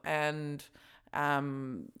hole. And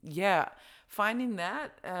finding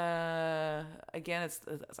that, again, it's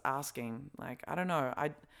asking. Like, I don't know.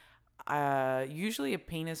 Usually a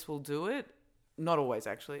penis will do it. Not always,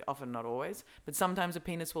 actually. Often not always. But sometimes a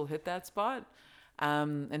penis will hit that spot.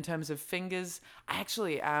 In terms of fingers,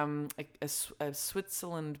 actually, a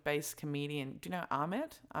Switzerland-based comedian. Do you know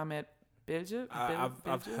Ahmet?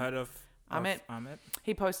 I've heard of Ahmet.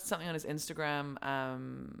 He posted something on his Instagram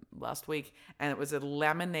last week, and it was a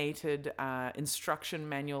laminated instruction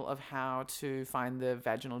manual of how to find the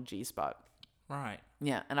vaginal G-spot. Right.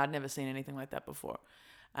 Yeah, and I'd never seen anything like that before.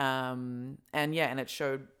 And it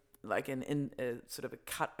showed like in a sort of a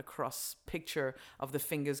cut across picture of the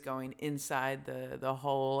fingers going inside the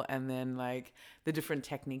hole, and then like the different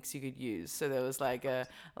techniques you could use. So there was like a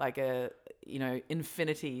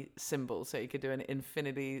infinity symbol, so you could do an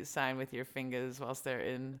infinity sign with your fingers whilst they're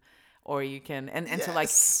in, or you can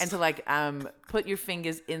to put your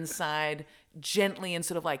fingers inside gently and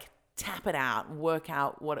sort of like tap it out and work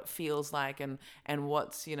out what it feels like and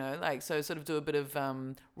what's so sort of do a bit of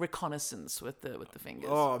reconnaissance with the fingers.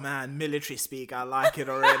 Oh man, military speak, I like it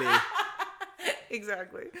already.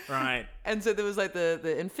 Exactly. Right. And so there was like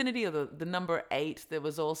the infinity, or the number 8. There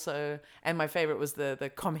was also, and my favorite was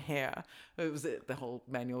the komm her. It was the whole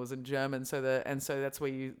manual was in German. So that's where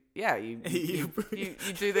you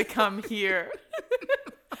do the come here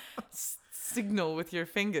signal with your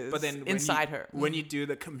fingers, but then inside her. When you do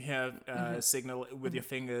the come here signal with your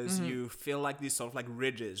fingers, you feel like these sort of like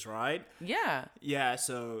ridges, right? Yeah. Yeah.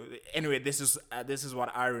 So anyway, this is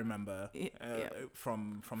what I remember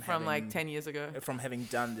from having, like 10 years ago, from having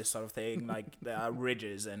done this sort of thing. Like there are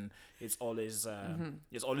ridges, and it's always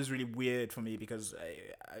really weird for me because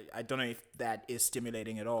I don't know if that is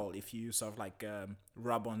stimulating at all if you sort of like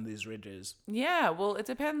rub on these ridges. Yeah, well, it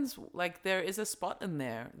depends. Like there is a spot in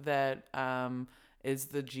there that is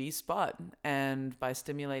the G spot, and by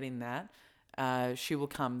stimulating that, she will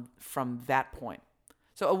come from that point.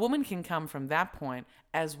 So a woman can come from that point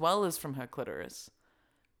as well as from her clitoris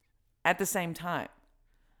at the same time.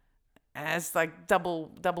 And it's like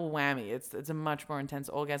double whammy. It's a much more intense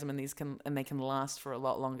orgasm, and they can last for a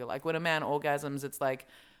lot longer. Like when a man orgasms, it's like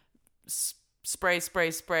spray,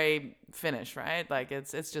 finish, right? Like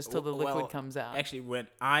it's just till the liquid comes out. Actually, when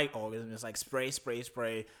I orgasm, it's like spray,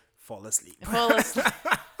 fall asleep.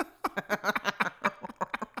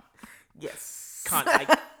 Yes.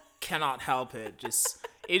 I cannot help it.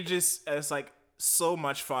 It's like so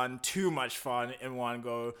much fun, too much fun in one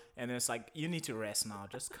go, and then it's like you need to rest now.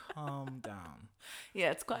 Just calm down. Yeah,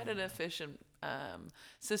 it's quite an efficient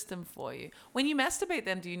system for you. When you masturbate,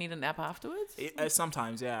 then do you need a nap afterwards?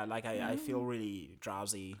 Sometimes, yeah. Like I feel really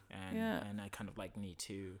drowsy, and I kind of like need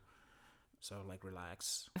to sort of like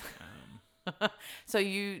relax. So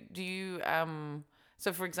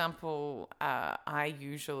So, for example, I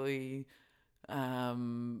usually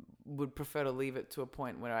would prefer to leave it to a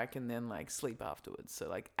point where I can then like sleep afterwards. So,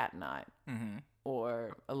 like at night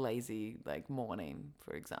or a lazy like morning,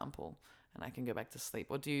 for example, and I can go back to sleep.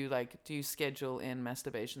 Or do you schedule in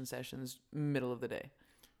masturbation sessions middle of the day?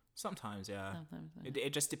 Sometimes, yeah. Sometimes, yeah.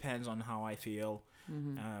 It just depends on how I feel.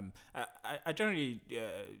 I generally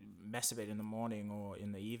masturbate in the morning or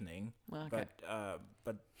in the evening. Well, okay.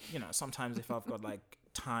 But you know, sometimes if I've got like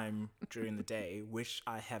time during the day, which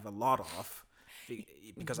I have a lot of,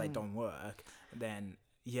 because I don't work, then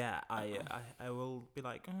yeah, I will be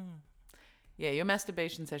like, Yeah, your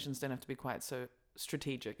masturbation sessions don't have to be quite so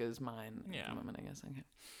strategic as mine at the moment, I guess. Okay.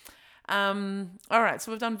 All right,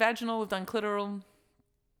 so we've done vaginal, we've done clitoral,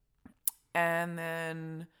 and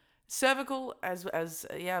then cervical. As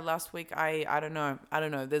last week I don't know.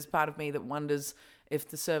 There's part of me that wonders if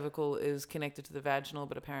the cervical is connected to the vaginal,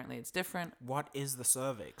 but apparently it's different. what is the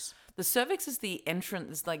cervix? The cervix is the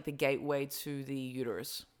entrance, is like the gateway to the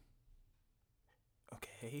uterus.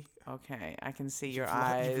 Okay, I can see your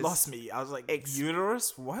eyes. You've lost me. I was like,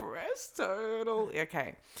 uterus? What? Express total.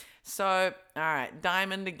 Okay. So, all right,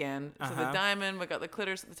 diamond again. So the diamond, we got the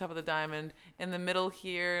clitoris at the top of the diamond. In the middle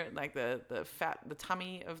here, like the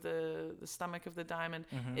tummy of the stomach of the diamond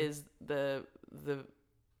is the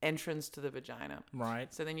entrance to the vagina.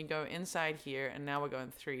 Right. So then you go inside here, and now we're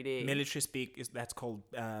going 3D. Military speak, that's called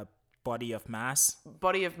body of mass.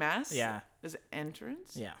 Body of mass? Yeah. Is it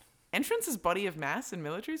entrance? Yeah. Entrance is body of mass in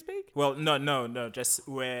military speak? Well, no, just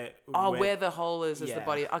where... where the hole is the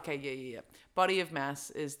body. Okay, yeah. Body of mass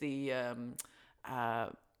is the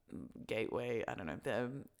gateway, I don't know, the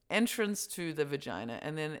entrance to the vagina,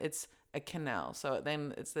 and then it's a canal. So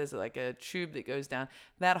then there's like a tube that goes down.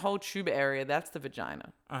 That whole tube area, that's the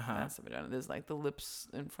vagina. That's the vagina. There's like the lips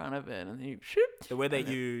in front of it, and then you... The way that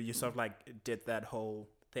you sort of like did that whole...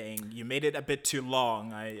 thing, you made it a bit too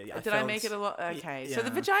long. I make it a lot? Okay, so the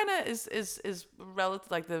vagina is relative,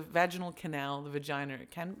 like the vaginal canal. The vagina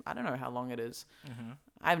I don't know how long it is.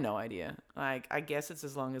 I have no idea. Like, I guess it's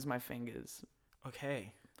as long as my fingers.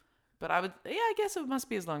 Okay, but I guess it must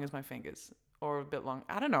be as long as my fingers, or a bit long.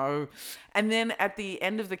 I don't know. And then at the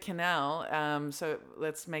end of the canal, so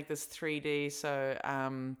let's make this 3D. So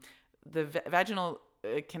the vaginal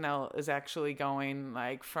canal is actually going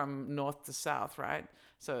like from north to south, right?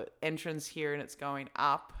 So entrance here, and it's going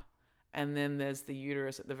up, and then there's the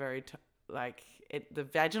uterus at the very top. The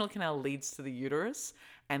vaginal canal leads to the uterus,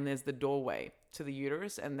 and there's the doorway to the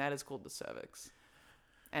uterus, and that is called the cervix.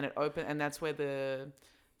 And and that's where the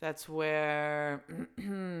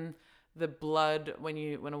blood, when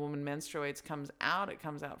a woman menstruates, comes out. It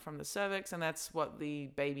comes out from the cervix, and that's what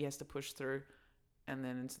the baby has to push through, and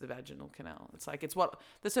then into the vaginal canal. It's what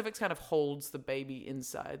the cervix kind of holds the baby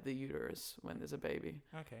inside the uterus when there's a baby.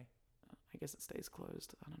 Okay. I guess it stays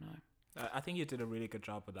closed. I don't know. I think you did a really good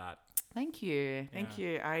job with that. Thank you.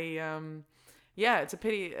 It's a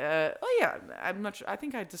pity. I'm not sure. I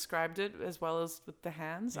think I described it as well as with the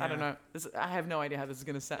hands. I don't know. I have no idea how this is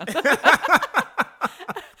going to sound.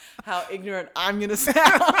 How ignorant I'm going to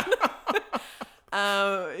sound.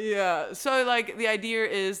 So like the idea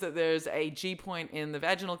is that there's a G point in the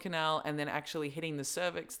vaginal canal, and then actually hitting the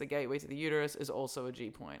cervix, the gateway to the uterus, is also a G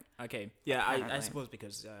point. Okay. Yeah, I suppose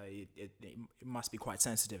because it must be quite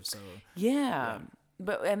sensitive. So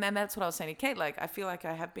but and then that's what I was saying to Kate. Like, I feel like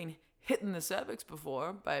I have been hitting the cervix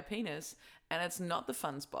before by a penis, and it's not the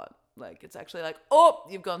fun spot. Like, it's actually like, oh,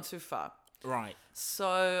 you've gone too far. Right.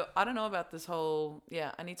 So I don't know about this whole.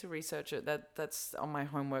 I need to research it. That's on my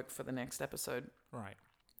homework for the next episode. Right.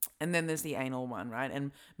 And then there's the anal one, right?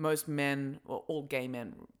 And most men, or all gay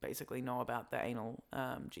men, basically know about the anal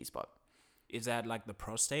G-spot. Is that like the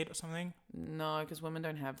prostate or something? No, because women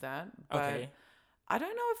don't have that. But Okay. I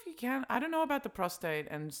don't know if you can. I don't know about the prostate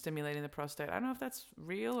and stimulating the prostate. I don't know if that's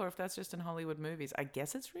real or if that's just in Hollywood movies. I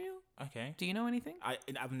guess it's real. Okay. Do you know anything?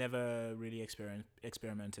 I've never really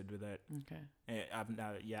experimented with it. Okay.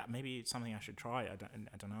 Maybe it's something I should try. I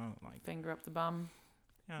don't know. Like, finger up the bum.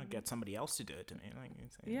 Get somebody else to do it to me. Like,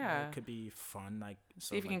 it could be fun. Like,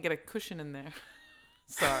 see if you can get a cushion in there.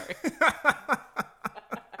 Sorry.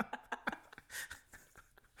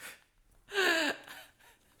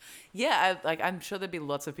 I'm sure there'd be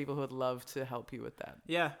lots of people who would love to help you with that.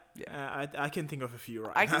 Yeah. I can think of a few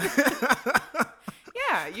now.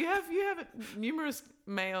 You have numerous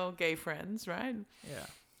male gay friends, right? Yeah.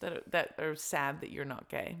 That are sad that you're not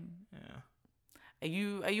gay. Yeah.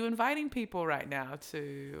 Are you inviting people right now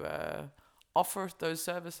to offer those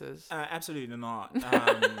services? Absolutely not.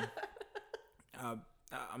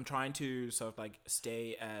 I'm trying to sort of like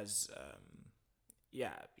stay as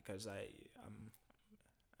because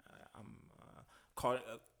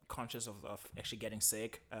conscious of actually getting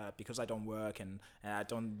sick because I don't work and I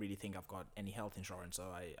don't really think I've got any health insurance, so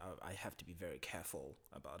I have to be very careful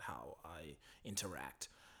about how I interact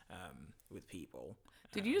with people.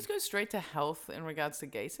 Did you just go straight to health in regards to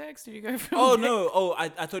gay sex? Did you go from? Oh no! Oh, I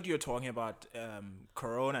thought you were talking about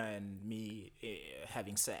Corona and me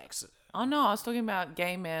having sex. Oh no, I was talking about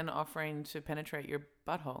gay men offering to penetrate your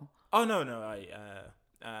butthole. Oh no!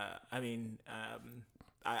 I mean,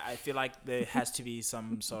 I feel like there has to be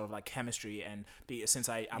some sort of like chemistry, and since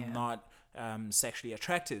I'm not sexually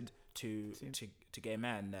attracted to gay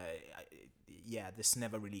men, this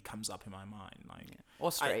never really comes up in my mind. Like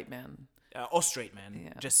or straight men. Or straight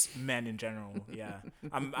men, just men in general. Yeah,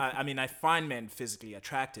 I mean, I find men physically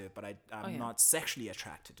attractive, but I'm not sexually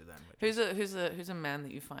attracted to them. Who's a man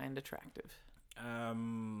that you find attractive?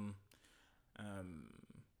 I'd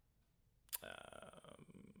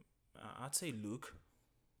say Luke.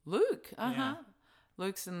 Luke,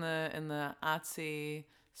 Luke's in the artsy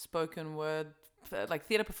spoken word, like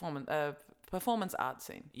theater performance art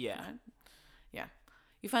scene. Yeah, right? Yeah.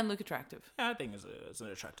 You find Luke attractive? Yeah, I think he's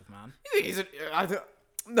an attractive man. You think he's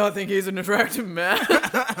I think he's an attractive man.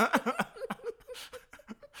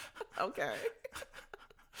 Okay.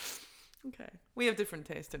 Okay. We have different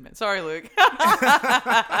taste in men. Sorry, Luke.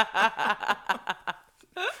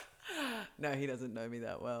 No, he doesn't know me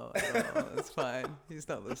that well. It's fine. He's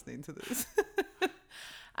not listening to this.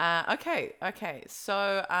 Okay.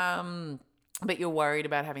 So, but you're worried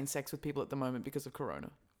about having sex with people at the moment because of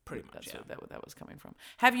Corona. Pretty much, That's where that was coming from.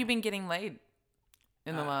 Have you been getting laid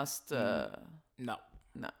in the last... No.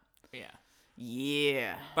 Yeah.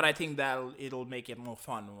 Yeah. But I think it'll make it more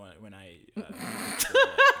fun when I...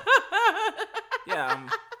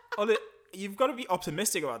 you've got to be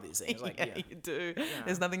optimistic about these things. Like, you do. Yeah.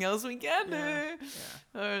 There's nothing else we can do. Yeah.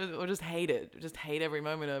 Or just hate it. Just hate every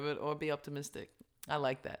moment of it, or be optimistic. I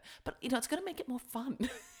like that. But, it's going to make it more fun.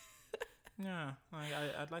 Yeah,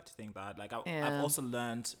 I'd like to think that. Like, I've also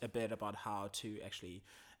learned a bit about how to actually,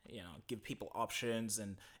 give people options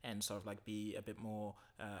and sort of like be a bit more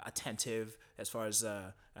attentive as far as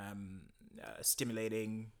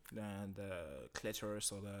stimulating the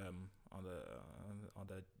clitoris or the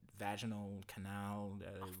vaginal canal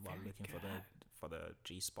while looking for the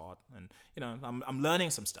G spot, and I'm learning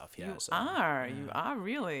some stuff here. You are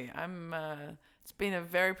really. It's been a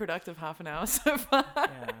very productive half an hour so far.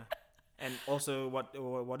 Yeah. And also,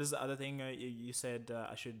 what is the other thing you said?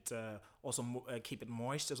 I should also keep it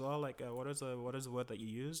moist as well. Like, what is the word that you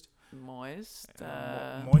used? Moist.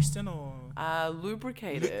 Moisten or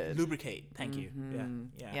lubricated. Lubricate. Thank you.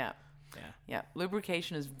 Yeah.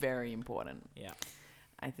 Lubrication is very important. Yeah.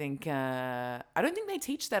 I think I don't think they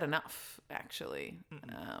teach that enough. Actually,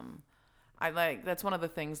 that's one of the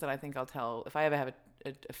things that I think I'll tell if I ever have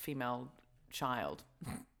a female child.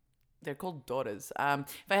 They're called daughters.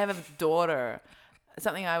 If I have a daughter,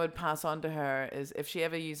 something I would pass on to her is if she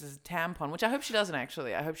ever uses a tampon, which I hope she doesn't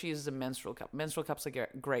actually. I hope she uses a menstrual cup. Menstrual cups are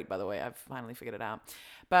great, by the way. I've finally figured it out.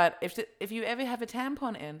 But if you ever have a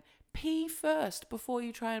tampon in, pee first before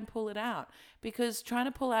you try and pull it out. Because trying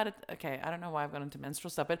to pull out I don't know why I've gone into menstrual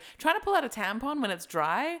stuff, but trying to pull out a tampon when it's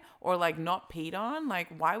dry or like not peed on, like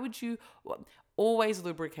why would you... Always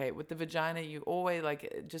lubricate with the vagina. You always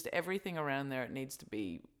just everything around there. It needs to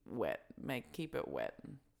be wet. Keep it wet.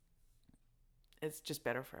 It's just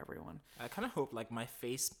better for everyone. I kind of hope my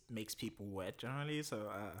face makes people wet generally. So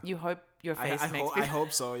you hope your face makes people. I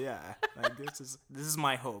hope so. Yeah. This is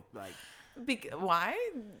my hope. Why?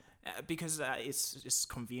 Because it's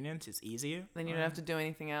convenient. It's easier. Then you don't have to do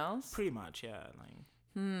anything else. Pretty much. Yeah.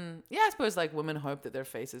 Yeah, I suppose women hope that their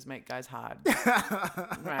faces make guys hard.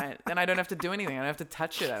 Right. Then I don't have to do anything. I don't have to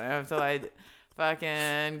touch it. I don't have to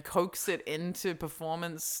fucking coax it into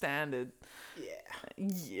performance standard.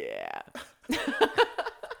 Yeah.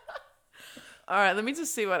 All right, let me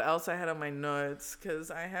just see what else I had on my notes,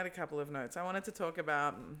 because I had a couple of notes. I wanted to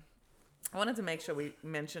make sure we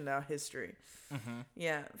mentioned our history. Mm-hmm.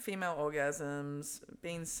 Yeah, female orgasms,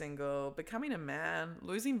 being single, becoming a man,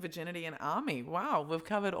 losing virginity in army. Wow, we've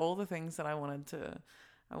covered all the things that I wanted to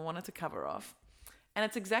cover off. And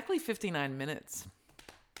it's exactly 59 minutes.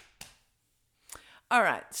 All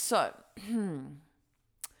right, so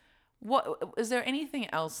what is there anything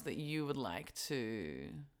else that you would like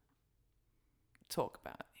to talk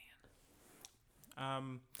about,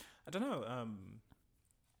 Ian? I don't know.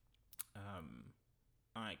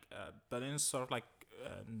 Berlin's sort of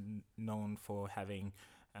known for having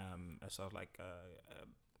a sort of I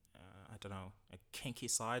don't know, a kinky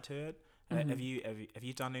side to it. Mm-hmm. Have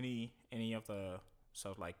you done any of the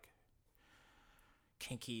sort of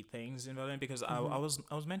kinky things in Berlin because I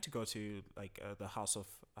was meant to go to like the House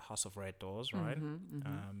of Red Doors, right?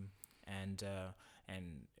 And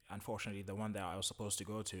unfortunately, the one that I was supposed to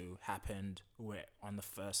go to happened on the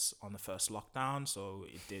first lockdown, so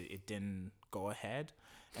it didn't go ahead,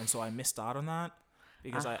 and so I missed out on that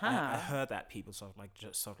because I heard that people sort of like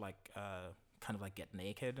kind of like get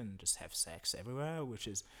naked and just have sex everywhere, which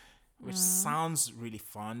sounds really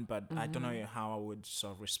fun, but I don't know how I would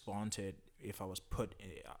sort of respond to it if I was put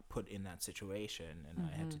in that situation and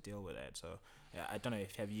I had to deal with it. So yeah, I don't know.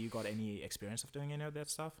 Have you got any experience of doing any of that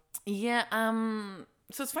stuff? Yeah.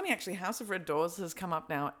 So it's funny actually. House of Red Doors has come up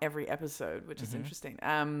now every episode, which is interesting.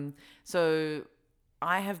 So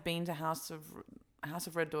I have been to House of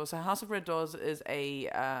Red Doors. So House of Red Doors is a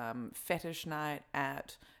fetish night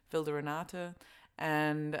at Wilde Renate,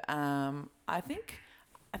 and I think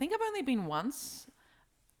I've only been once,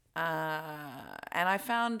 and I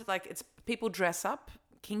found like it's people dress up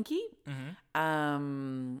kinky. I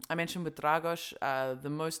mentioned with Dragos, the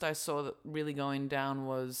most I saw that really going down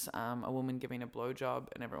was a woman giving a blowjob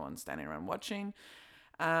and everyone standing around watching.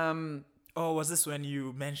 Oh, was this when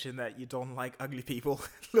you mentioned that you don't like ugly people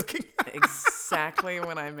looking? Exactly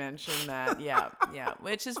when I mentioned that. Yeah,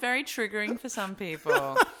 which is very triggering for some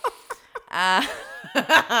people.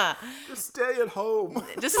 Just stay at home.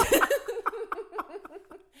 Just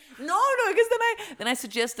no, because then I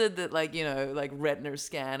suggested that like retina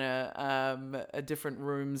scanner, different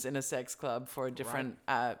rooms in a sex club for a different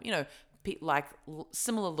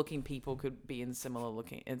similar looking people could be in similar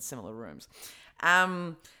rooms.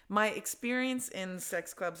 My experience in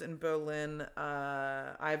sex clubs in Berlin,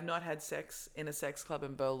 I have not had sex in a sex club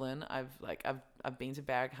in Berlin. I've been to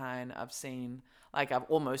Berghain. I've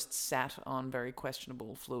almost sat on very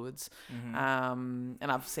questionable fluids. And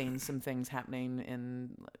I've seen some things happening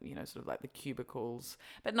in, sort of like the cubicles,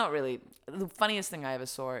 but not really. The funniest thing I ever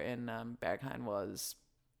saw in Berghain was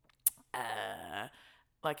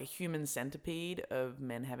like a human centipede of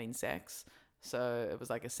men having sex. So it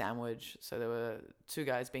was like a sandwich. So there were two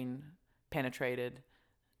guys being penetrated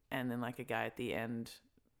and then like a guy at the end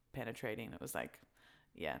penetrating. It was like,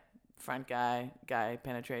 yeah, front guy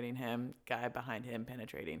penetrating him, guy behind him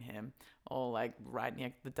penetrating him, all like right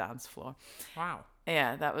near the dance floor. Wow.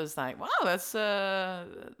 Yeah, that was like, wow, that's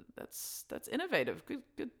innovative.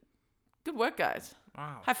 Good work, guys.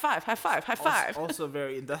 Wow. High five. Also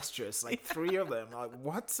very industrious. Like 3 of them. Like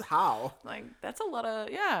what? How? Like that's a lot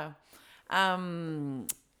of yeah. And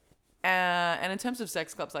in terms of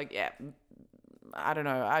sex clubs, like yeah, I don't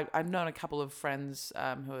know. I've known a couple of friends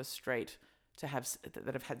who are straight that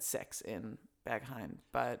have had sex in Berghain,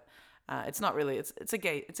 but it's not really. It's a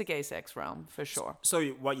gay sex realm for sure. So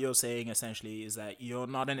what you're saying essentially is that you're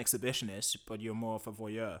not an exhibitionist, but you're more of a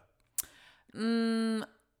voyeur.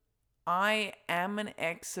 I am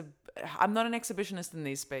I'm not an exhibitionist in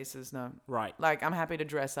these spaces. No. Right. Like I'm happy to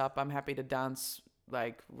dress up. I'm happy to dance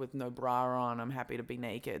like with no bra on. I'm happy to be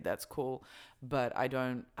naked. That's cool. But I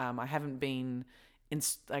don't. I haven't been.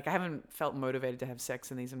 I haven't felt motivated to have sex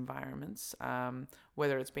in these environments,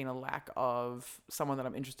 whether it's been a lack of someone that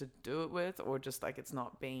I'm interested to do it with, or just like it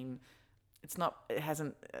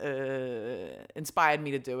hasn't inspired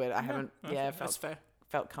me to do it. I haven't,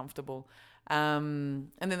 felt comfortable. And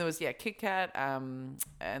then there was, Kit Kat, and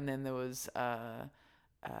then there was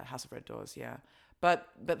House of Red Doors, yeah. But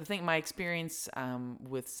the thing, my experience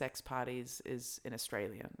with sex parties is in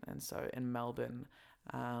Australia, and so in Melbourne,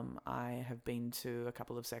 I have been to a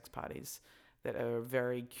couple of sex parties that are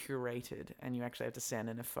very curated, and you actually have to send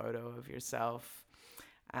in a photo of yourself,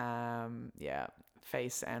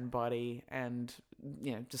 face and body, and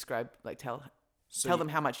describe tell them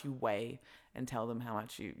how much you weigh, and tell them how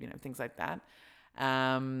much you things like that.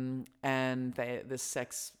 And this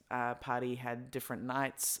sex party had different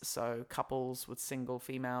nights, so couples with single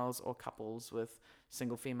females or couples with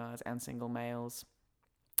single females and single males,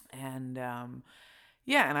 and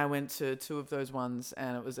and I went to 2 of those ones,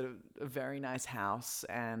 and it was a very nice house,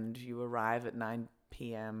 and you arrive at 9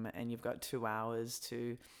 p.m. and you've got 2 hours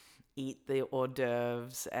to eat the hors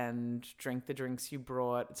d'oeuvres and drink the drinks you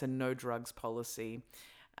brought. It's a no drugs policy.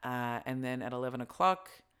 And then at 11 o'clock,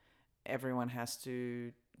 everyone has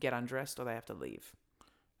to get undressed or they have to leave.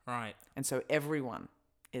 Right. And so everyone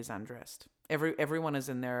is undressed. Everyone is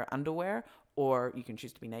in their underwear, or you can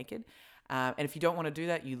choose to be naked. And if you don't want to do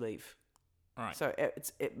that, you leave. Right. So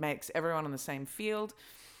it makes everyone on the same field.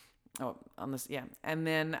 Oh, on this, yeah. And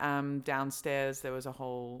then downstairs, there was a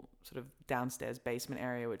whole sort of downstairs basement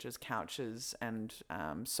area, which is couches and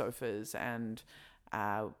sofas and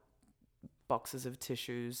boxes of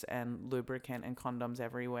tissues and lubricant and condoms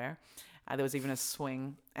everywhere. There was even a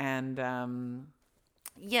swing, and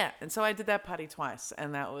Yeah, and so I did that party twice,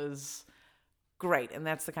 and that was great. And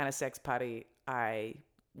that's the kind of sex party I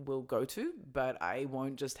will go to, but I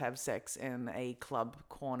won't just have sex in a club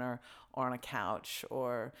corner or on a couch,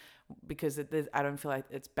 or because I don't feel like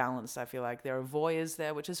it's balanced. I feel like there are voyeurs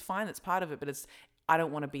there, which is fine, it's part of it, but I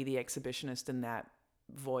don't want to be the exhibitionist in that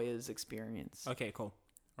voyeur's experience. Okay, cool.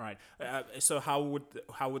 All right. So how would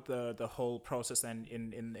the whole process then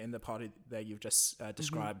in the party that you've just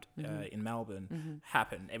described in Melbourne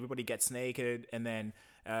happen? Everybody gets naked, and then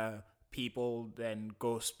people then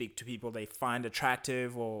go speak to people they find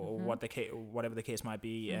attractive, or whatever the case might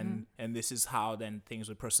be, and this is how then things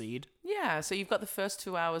would proceed. Yeah, so you've got the first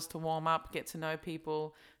 2 hours to warm up, get to know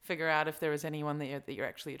people, figure out if there is anyone that you're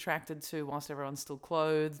actually attracted to whilst everyone's still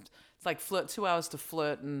clothed. It's like 2 hours to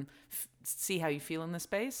flirt and see how you feel in the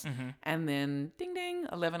space, and then ding ding,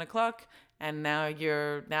 11 o'clock, and now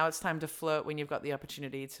it's time to flirt when you've got the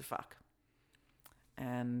opportunity to fuck.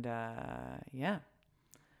 And yeah.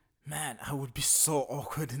 Man, I would be so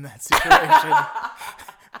awkward in that situation.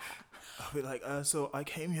 I'll be like, so I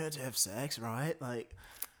came here to have sex, right? Like,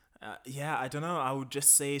 yeah, I don't know. I would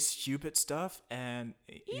just say stupid stuff, and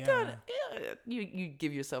you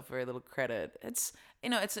give yourself very little credit. It's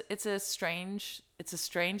it's a strange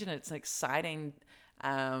and it's an exciting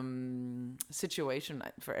situation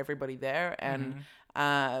for everybody there, and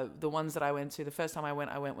the ones that I went to, the first time I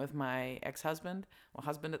went with my ex-husband or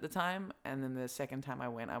husband at the time, and then the second time I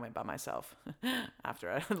went by myself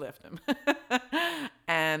after I had left him.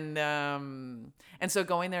 and so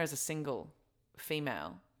going there as a single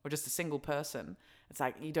female or just a single person, it's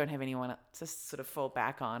like you don't have anyone to sort of fall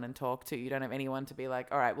back on and talk to. You don't have anyone to be like,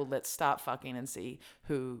 all right, well, let's start fucking and see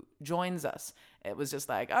who joins us. It was just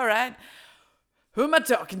like, all right, who am I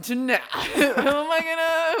talking to now? who am I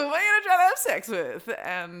gonna try to have sex with?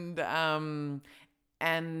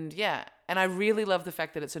 And yeah, and I really love the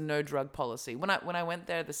fact that it's a no drug policy. When I went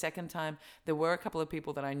there the second time, there were a couple of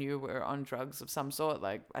people that I knew were on drugs of some sort.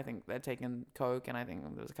 Like I think they'd taken coke, and I think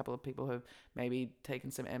there was a couple of people who maybe taken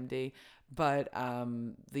some MD. But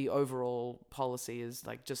the overall policy is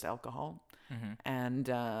like just alcohol, and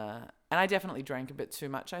I definitely drank a bit too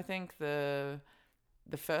much. I think the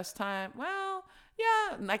first time, well,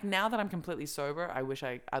 yeah, like now that I'm completely sober, I wish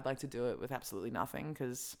I'd like to do it with absolutely nothing,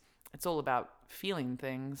 because it's all about feeling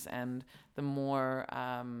things, and the more,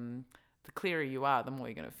 the clearer you are, the more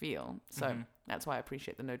you're going to feel. So that's why I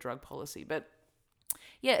appreciate the no drug policy. But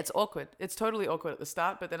yeah, it's awkward. It's totally awkward at the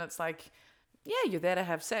start, but then it's like, yeah, you're there to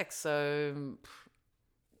have sex, so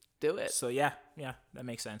do it. So yeah, that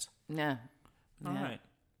makes sense. Yeah. All right.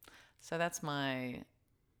 So that's my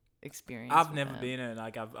experience. I've never been in,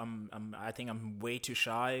 like I think I'm way too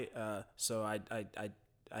shy. So I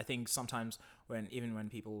think sometimes when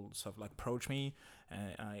people sort of like approach me,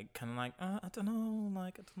 I kind of like, I don't know,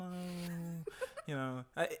 you know,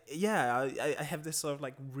 I have this sort of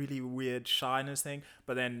like really weird shyness thing.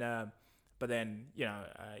 But then you know,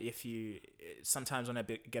 if you sometimes when I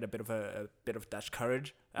get a bit of Dutch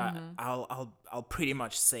courage, I'll pretty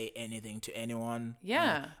much say anything to anyone.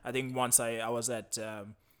 Yeah. I think once I was at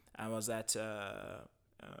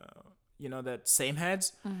you know, that Same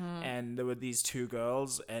Heads, and there were these two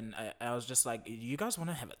girls, and I was just like, you guys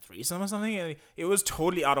want to have a threesome or something? And it was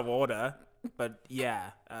totally out of order, but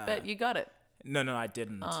yeah. But you got it. No, I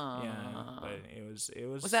didn't. Yeah, but it was.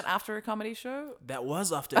 Was that after a comedy show? That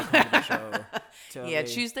was after a comedy show. Yeah,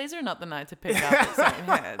 Tuesdays are not the night to pick up at Same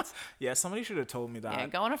Heads. Yeah, somebody should have told me that. Yeah,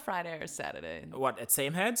 go on a Friday or a Saturday. What, at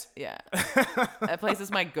Same Heads? Yeah. That place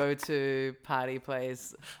is my go-to party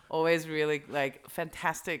place. Always really like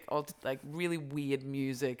fantastic, like really weird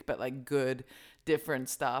music, but like good, different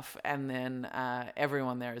stuff. And then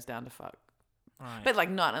everyone there is down to fuck. Right. But like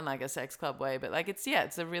not in like a sex club way, but like it's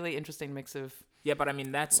a really interesting mix of. Yeah, but I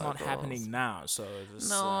mean that's locals. not happening now, so it's,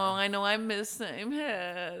 no, I know I miss Same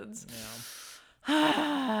Heads.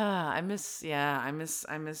 Yeah. I miss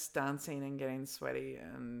dancing and getting sweaty,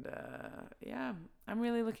 and yeah, I'm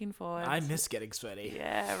really looking forward. I miss getting sweaty.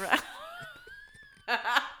 Yeah, right.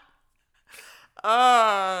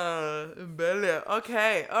 Oh, Mbelle.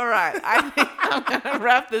 Okay, all right. I think I'm gonna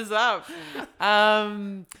wrap this up.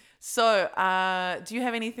 So, do you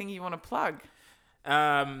have anything you want to plug?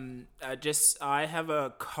 I have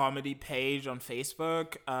a comedy page on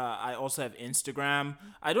Facebook. I also have Instagram.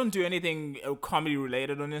 I don't do anything comedy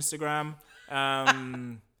related on Instagram.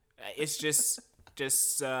 It's just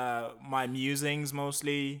my musings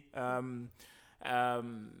mostly. Yeah.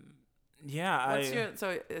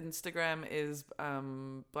 So Instagram is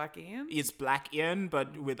Black Ian? It's Black Ian,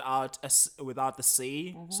 but without the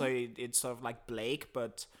C. So it's sort of like Blake,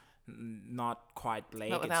 but not quite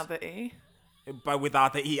Blake. Not without the E? but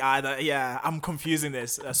without the E either. Yeah, I'm confusing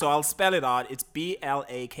this. So I'll spell it out. It's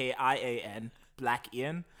BLAKIAN, Black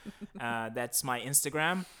Ian. That's my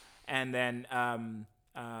Instagram. And then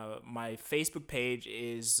my Facebook page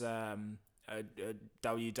is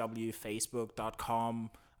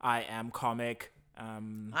www.facebook.com. I am comic.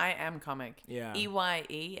 I am comic. Yeah.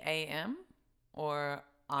 EYEAM or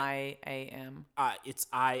IAM? It's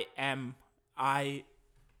IAM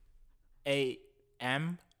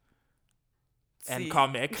and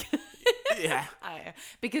comic. Yeah.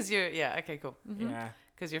 Because you're okay, cool. Yeah.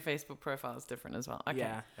 Because your Facebook profile is different as well. Okay.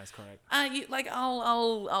 Yeah, that's correct.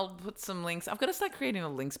 I'll put some links. I've got to start creating a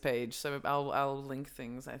links page, so I'll link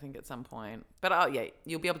things. I think at some point. But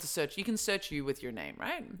you'll be able to search. You can search you with your name,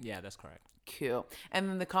 right? Yeah, that's correct. Cool. And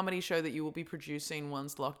then the comedy show that you will be producing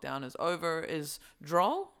once lockdown is over is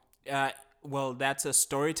Droll. Well, that's a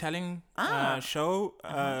storytelling show.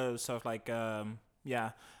 So like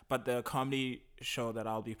yeah. But the comedy show that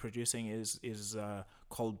I'll be producing is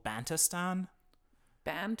called Bantustan.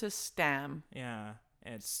 Bantustan. Yeah,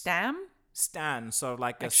 it's Stam. Stan. So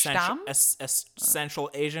like a Stam? Central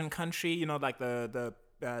Asian country. You know, like the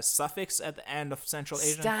suffix at the end of Central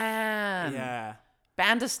Asian. Stan. Yeah.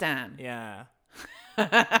 Bandistan. Yeah.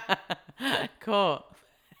 Cool.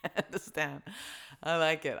 Understand. I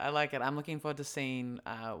like it. I'm looking forward to seeing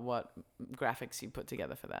what graphics you put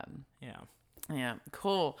together for that. Yeah. Yeah,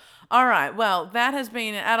 cool. All right. Well, that has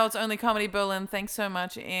been Adults Only Comedy Berlin. Thanks so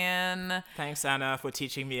much, Ian. Thanks, Anna, for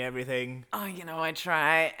teaching me everything. Oh, I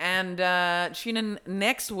try. And tune in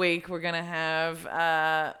next week. We're going to have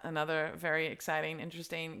another very exciting,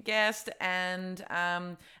 interesting guest. And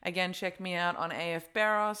again, check me out on AF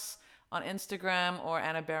Barros on Instagram or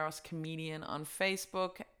Anna Barros Comedian on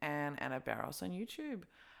Facebook and Anna Barros on YouTube.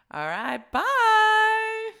 All right. Bye.